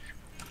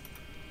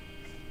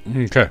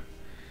visions. Okay.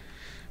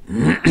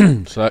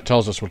 So that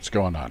tells us what's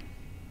going on.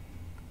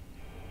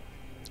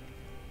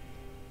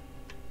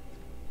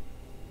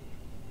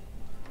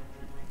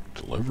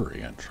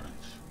 Delivery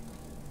entrance.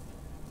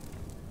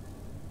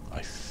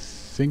 I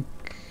think...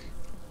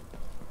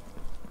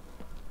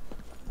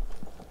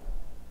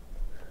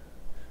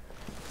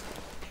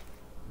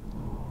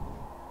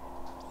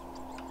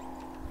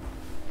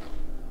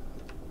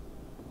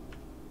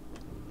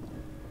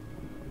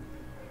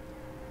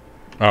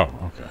 Oh,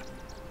 okay.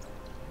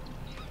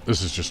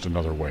 This is just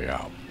another way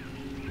out.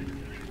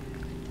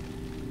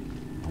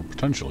 Or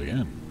potentially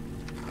in.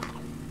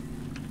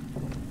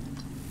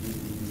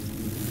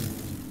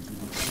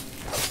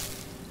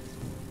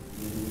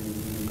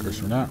 Of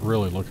course, we're not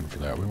really looking for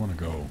that. We want to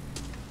go...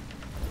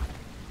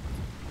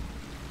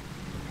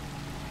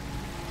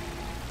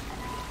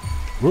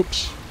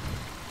 Whoops.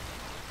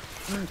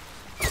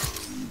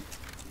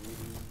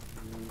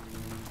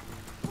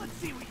 Let's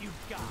see what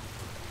you've got.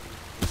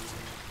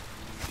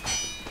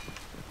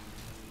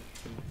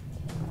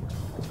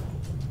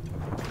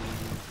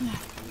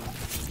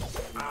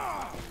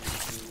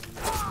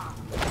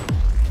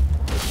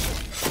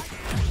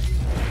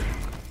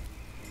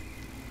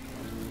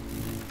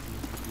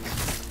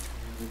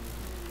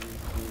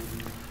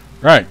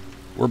 Right,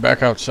 we're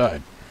back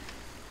outside.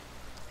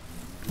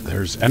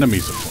 There's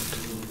enemies afoot.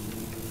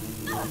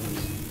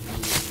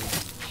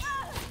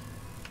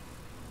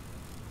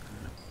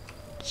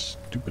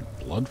 Stupid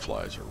blood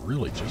flies are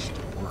really just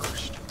the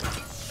worst.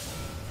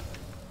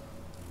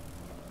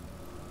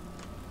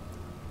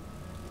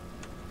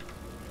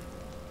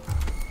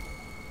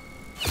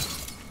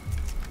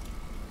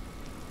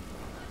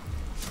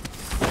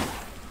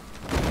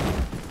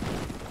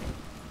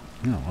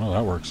 Yeah, well,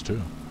 that works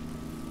too.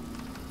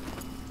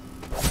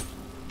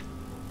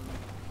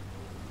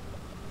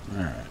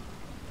 Alright.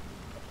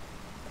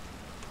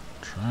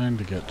 Trying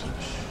to get to...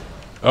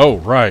 Oh,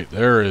 right.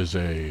 There is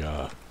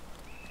a,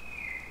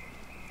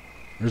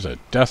 there's a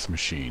death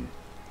machine.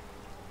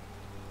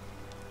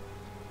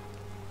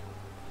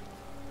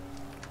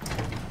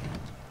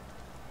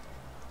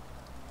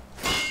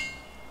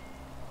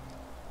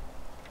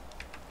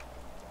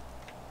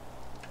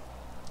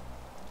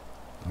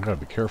 I gotta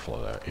be careful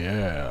of that.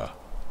 Yeah.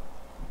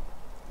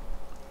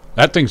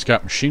 That thing's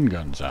got machine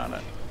guns on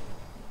it.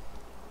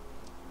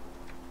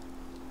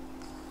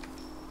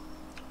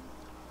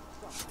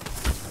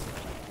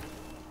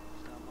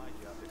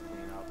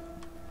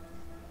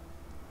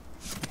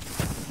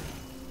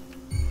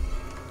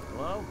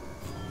 Hello?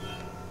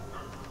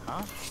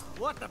 Huh?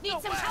 What the?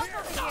 Need some help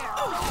over here!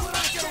 Don't let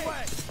her get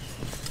away!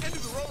 End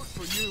of the road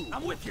for you!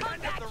 I'm with you!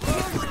 End of the You're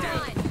road for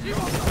done! you!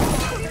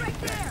 Be right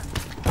there!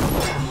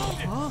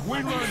 We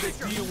learned to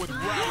deal with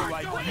rabble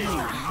like you in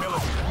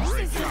military.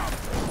 Great job!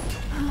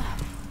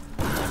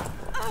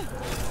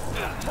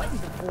 What in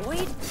the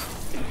void?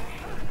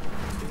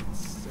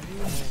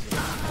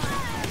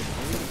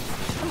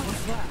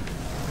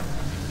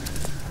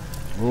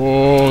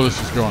 Oh, this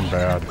is going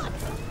bad.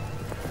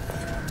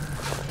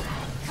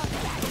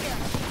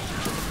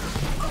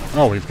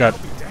 Oh, we've got...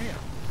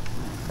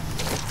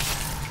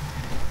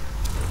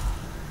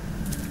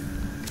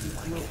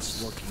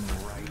 It's looking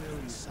right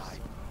inside.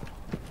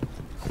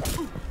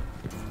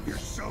 You're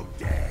so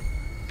dead.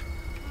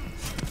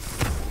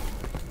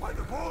 By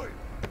the void.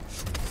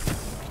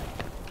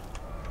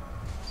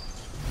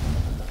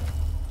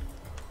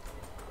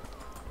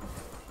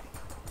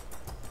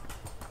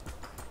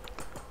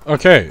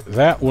 Okay,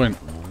 that went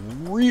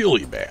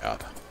really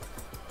bad.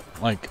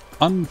 Like,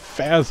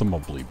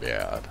 unfathomably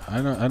bad.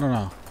 I don't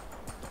know.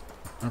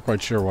 Not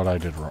quite sure what I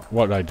did wrong.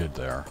 What I did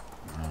there.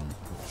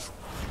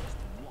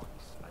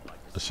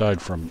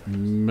 Aside from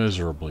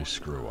miserably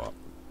screw up.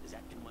 Is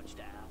that too much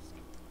to ask?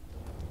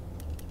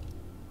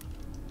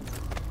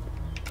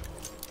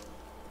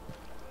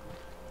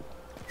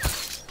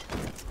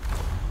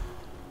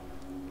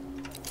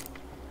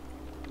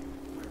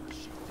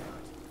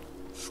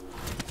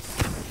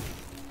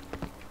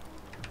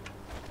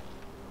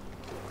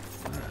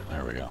 Alright,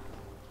 there we go.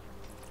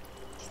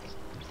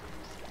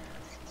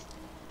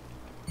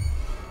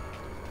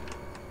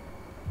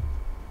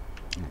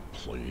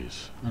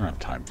 Please. I don't have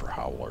time for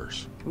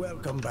howlers.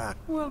 Welcome back.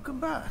 Welcome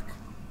back.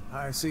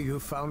 I see you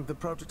found the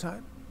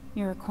prototype.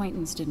 Your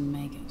acquaintance didn't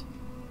make it.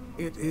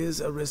 It is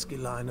a risky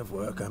line of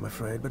work, I'm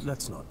afraid, but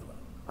let's not dwell.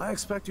 I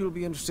expect you'll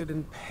be interested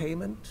in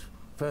payment.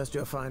 First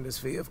your finder's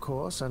fee, of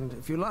course, and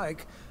if you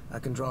like, I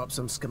can draw up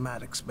some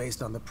schematics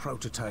based on the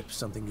prototype,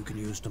 something you can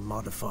use to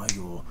modify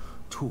your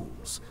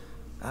tools.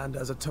 And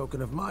as a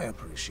token of my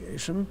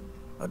appreciation,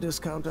 a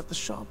discount at the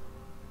shop.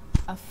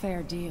 A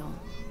fair deal.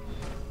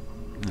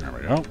 There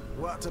we go.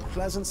 What a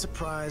pleasant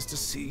surprise to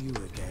see you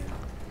again.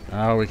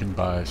 Now we can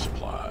buy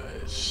supplies.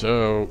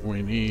 So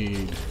we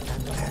need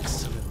An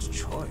excellent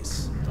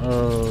choice.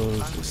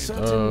 those. I'm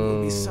certain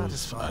you'll be Those.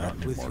 satisfied I don't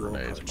need with more your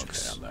grenades. I'm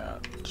purchase. okay on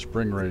that.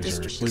 Spring razor,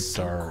 District sleep is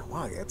so dart.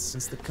 quiet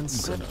since the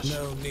consent. Goodness.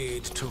 No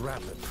need to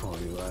wrap it for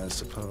you, I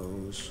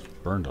suppose.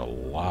 Burned a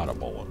lot of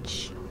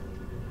bullets. So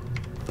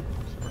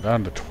we're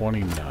down to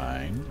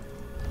 29.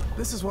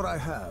 This is what I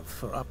have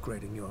for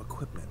upgrading your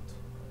equipment.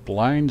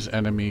 Blinds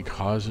enemy,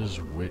 causes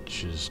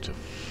witches to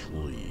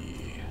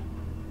flee.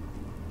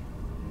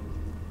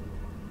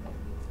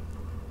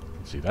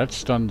 See, that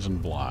stuns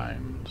and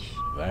blinds.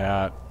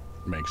 That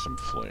makes them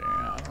flee.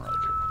 I don't really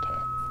care about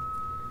that.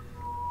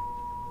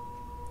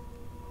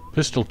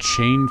 Pistol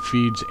chain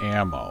feeds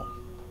ammo.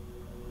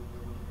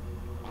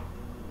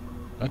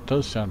 That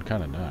does sound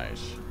kind of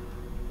nice.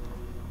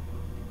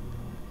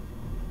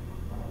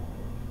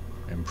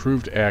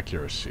 Improved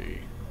accuracy.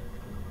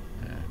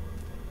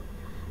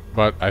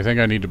 But I think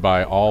I need to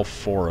buy all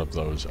 4 of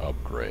those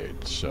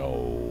upgrades, so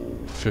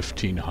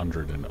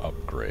 1,500 in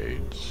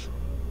upgrades.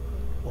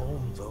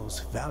 All those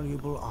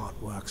valuable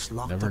artworks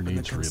locked Never up in the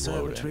needs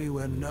conservatory reloading.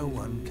 where no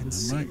one can I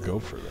see might them. go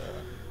for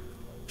that.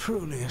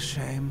 Truly a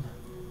shame.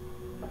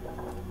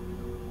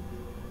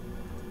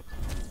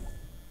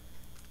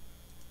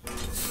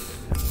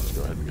 Let's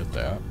go ahead and get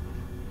that.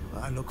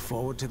 I look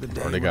forward to the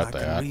day Already when I got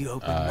can that.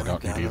 reopen I my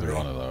don't need either gallery.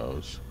 one of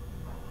those.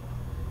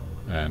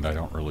 And I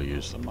don't really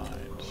use the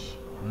mines.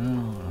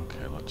 Well,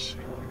 okay, let's see.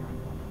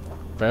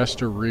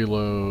 Faster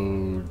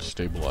reload,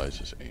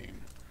 stabilizes aim.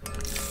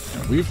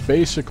 Now, we've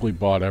basically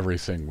bought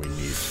everything we need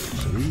to,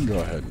 so we can go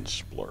ahead and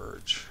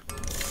splurge.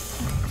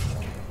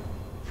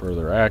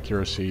 Further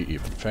accuracy,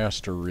 even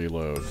faster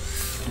reload.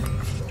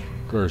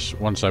 Of course,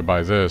 once I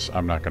buy this,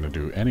 I'm not going to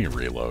do any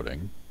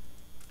reloading.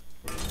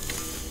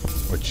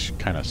 Which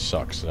kind of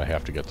sucks that I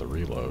have to get the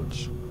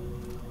reloads.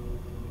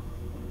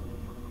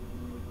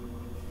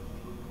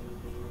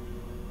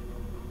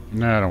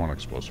 Nah, I don't want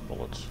explosive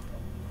bullets.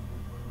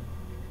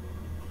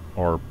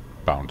 Or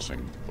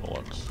bouncing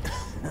bullets.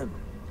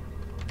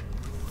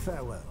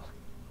 Farewell.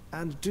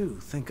 And do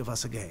think of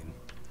us again.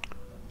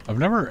 I've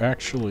never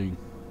actually...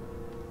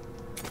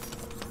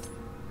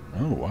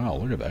 Oh, wow,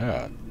 look at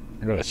that.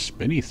 I got a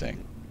spinny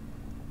thing.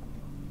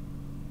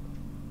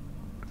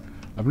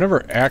 I've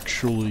never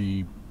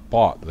actually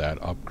bought that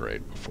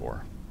upgrade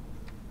before.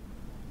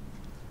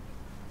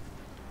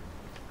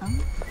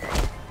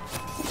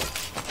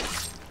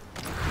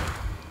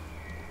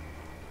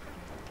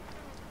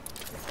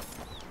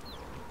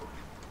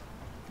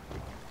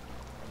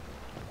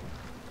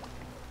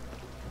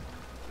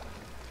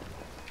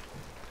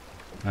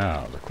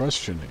 Now, the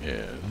question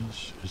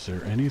is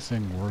there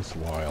anything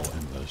worthwhile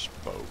in this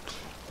boat?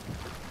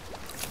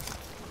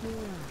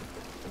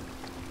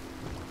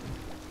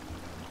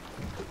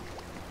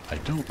 I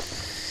don't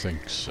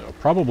think so.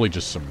 Probably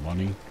just some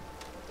money.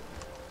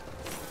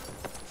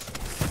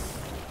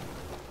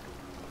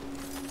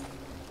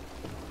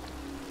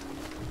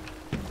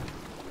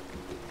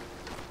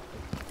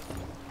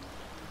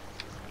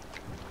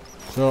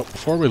 So,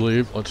 before we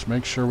leave, let's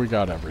make sure we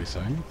got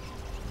everything.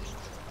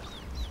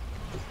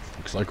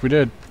 Looks like we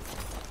did.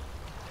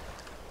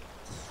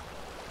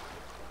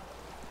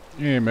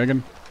 Hey,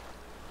 Megan.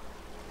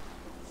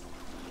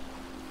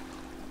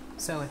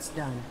 So it's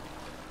done.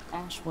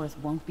 Ashworth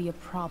won't be a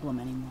problem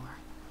anymore.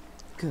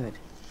 Good.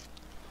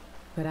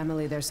 But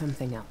Emily, there's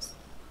something else.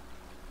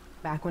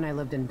 Back when I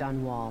lived in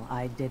Dunwall,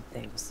 I did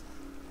things.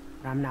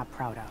 I'm not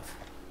proud of.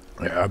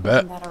 Yeah, I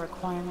bet. Isn't that a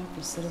requirement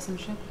for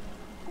citizenship?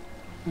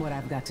 What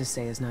I've got to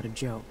say is not a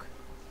joke.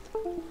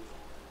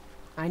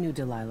 I knew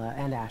Delilah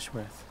and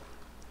Ashworth.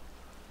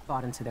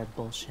 Bought into their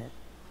bullshit.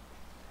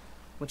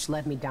 Which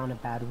led me down a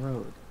bad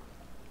road.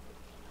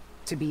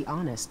 To be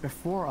honest,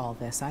 before all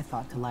this, I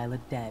thought Delilah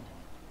dead.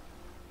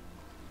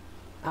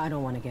 I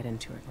don't want to get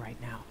into it right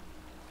now.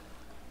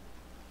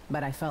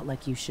 But I felt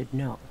like you should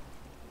know.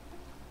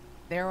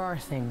 There are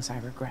things I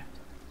regret.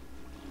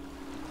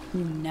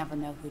 You never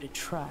know who to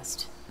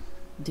trust,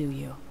 do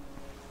you?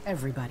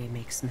 Everybody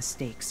makes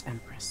mistakes,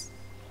 Empress.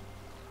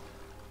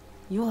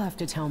 You'll have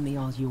to tell me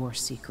all your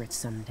secrets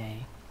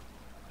someday.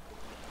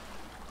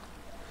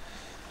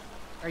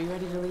 Are you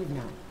ready to leave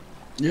now?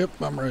 Yep,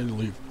 I'm ready to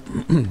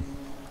leave.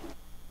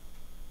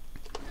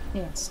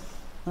 Yes.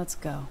 Let's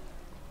go.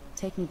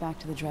 Take me back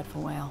to the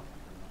Dreadful Whale.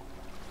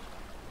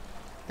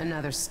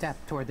 Another step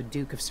toward the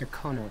Duke of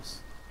Serkonos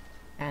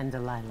and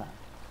Delilah.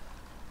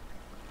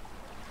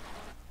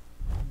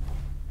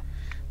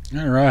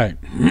 All right.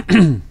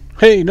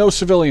 Hey, no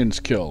civilians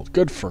killed.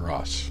 Good for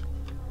us.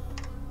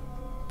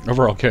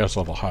 Overall chaos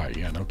level high.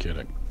 Yeah, no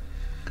kidding.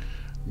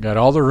 Got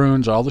all the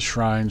runes, all the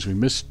shrines. We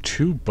missed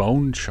 2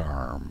 bone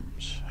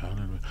charms. How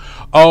did we...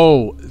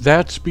 Oh,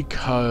 that's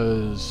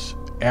because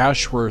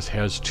Ashworth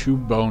has 2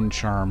 bone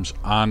charms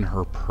on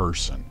her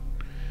person.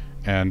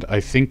 And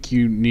I think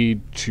you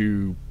need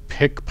to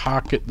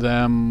pickpocket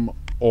them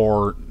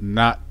or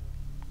not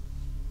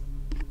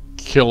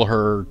kill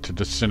her to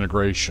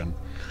disintegration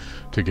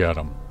to get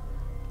them.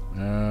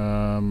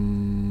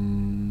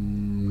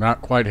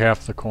 Not quite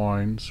half the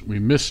coins. We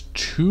missed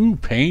 2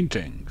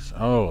 paintings.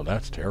 Oh,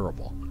 that's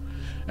terrible.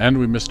 And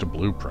we missed a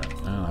blueprint.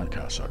 Oh, that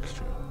kind of sucks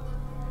too.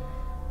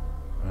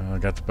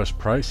 Got the best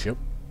price. Yep.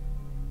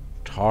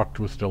 Talked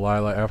with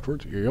Delilah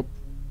afterwards. Yep.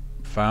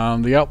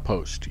 Found the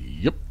outpost.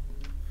 Yep.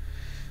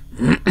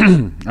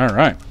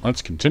 Alright,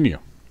 let's continue.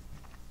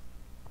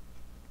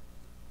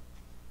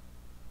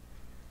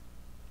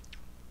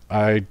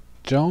 I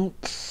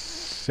don't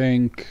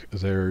think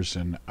there's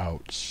an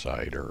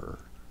outsider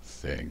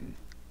thing.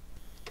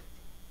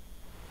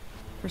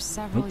 For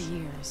several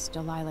years,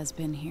 Delilah's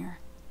been here,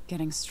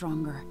 getting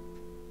stronger,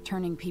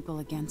 turning people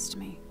against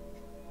me.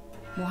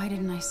 Why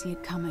didn't I see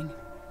it coming?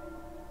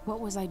 What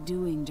was I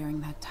doing during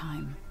that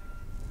time?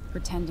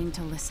 Pretending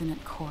to listen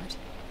at court,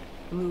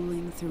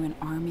 ruling through an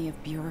army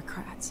of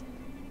bureaucrats,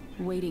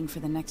 waiting for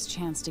the next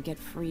chance to get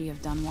free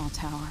of Dunwall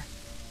Tower.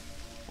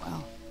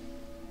 Well,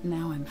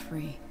 now I'm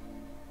free.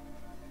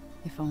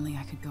 If only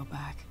I could go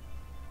back.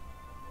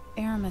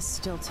 Aramis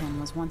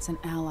Stilton was once an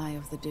ally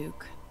of the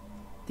Duke,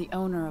 the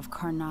owner of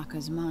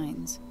Karnaka's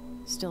mines.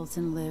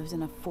 Stilton lived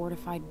in a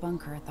fortified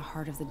bunker at the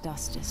heart of the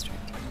Dust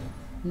District.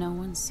 No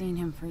one's seen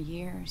him for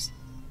years,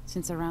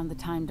 since around the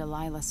time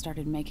Delilah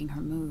started making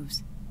her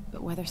moves.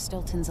 But whether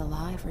Stilton's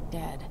alive or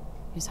dead,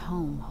 his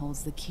home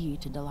holds the key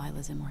to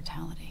Delilah's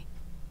immortality.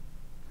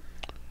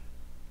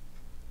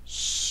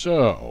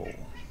 So,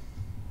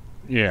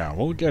 yeah,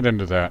 we'll get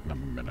into that in a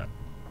minute.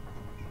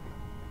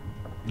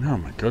 Oh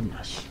my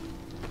goodness.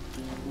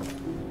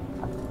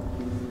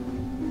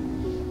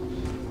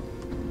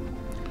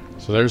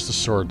 So there's the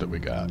sword that we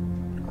got.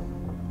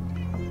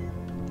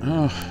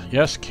 Oh,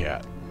 yes,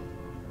 cat.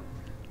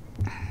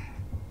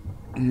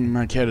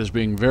 My cat is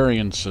being very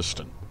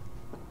insistent.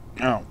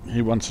 Oh,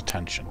 he wants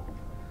attention.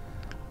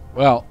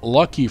 Well,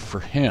 lucky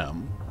for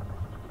him.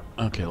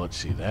 Okay, let's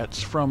see.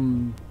 That's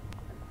from...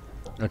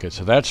 Okay,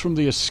 so that's from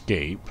the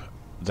escape.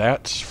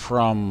 That's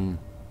from...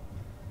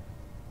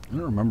 I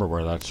don't remember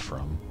where that's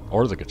from.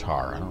 Or the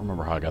guitar. I don't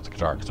remember how I got the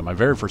guitar, because in my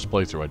very first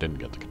playthrough I didn't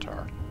get the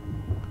guitar.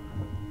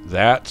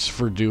 That's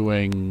for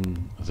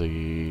doing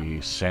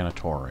the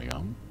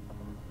sanatorium.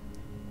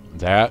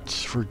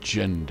 That's for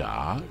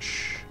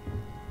Jindash.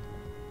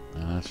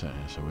 That's it.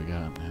 So we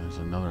got... There's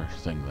another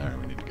thing there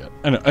we need to get.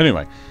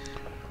 Anyway.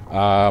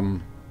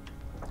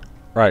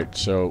 Right,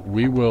 so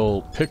we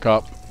will pick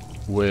up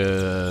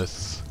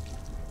with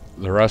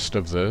the rest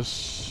of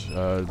this,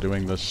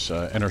 doing this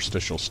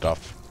interstitial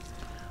stuff.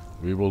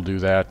 We will do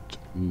that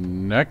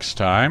next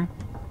time,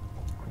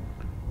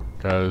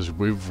 because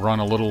we've run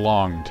a little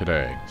long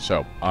today.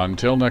 So,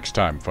 until next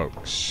time,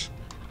 folks,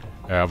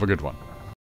 have a good one.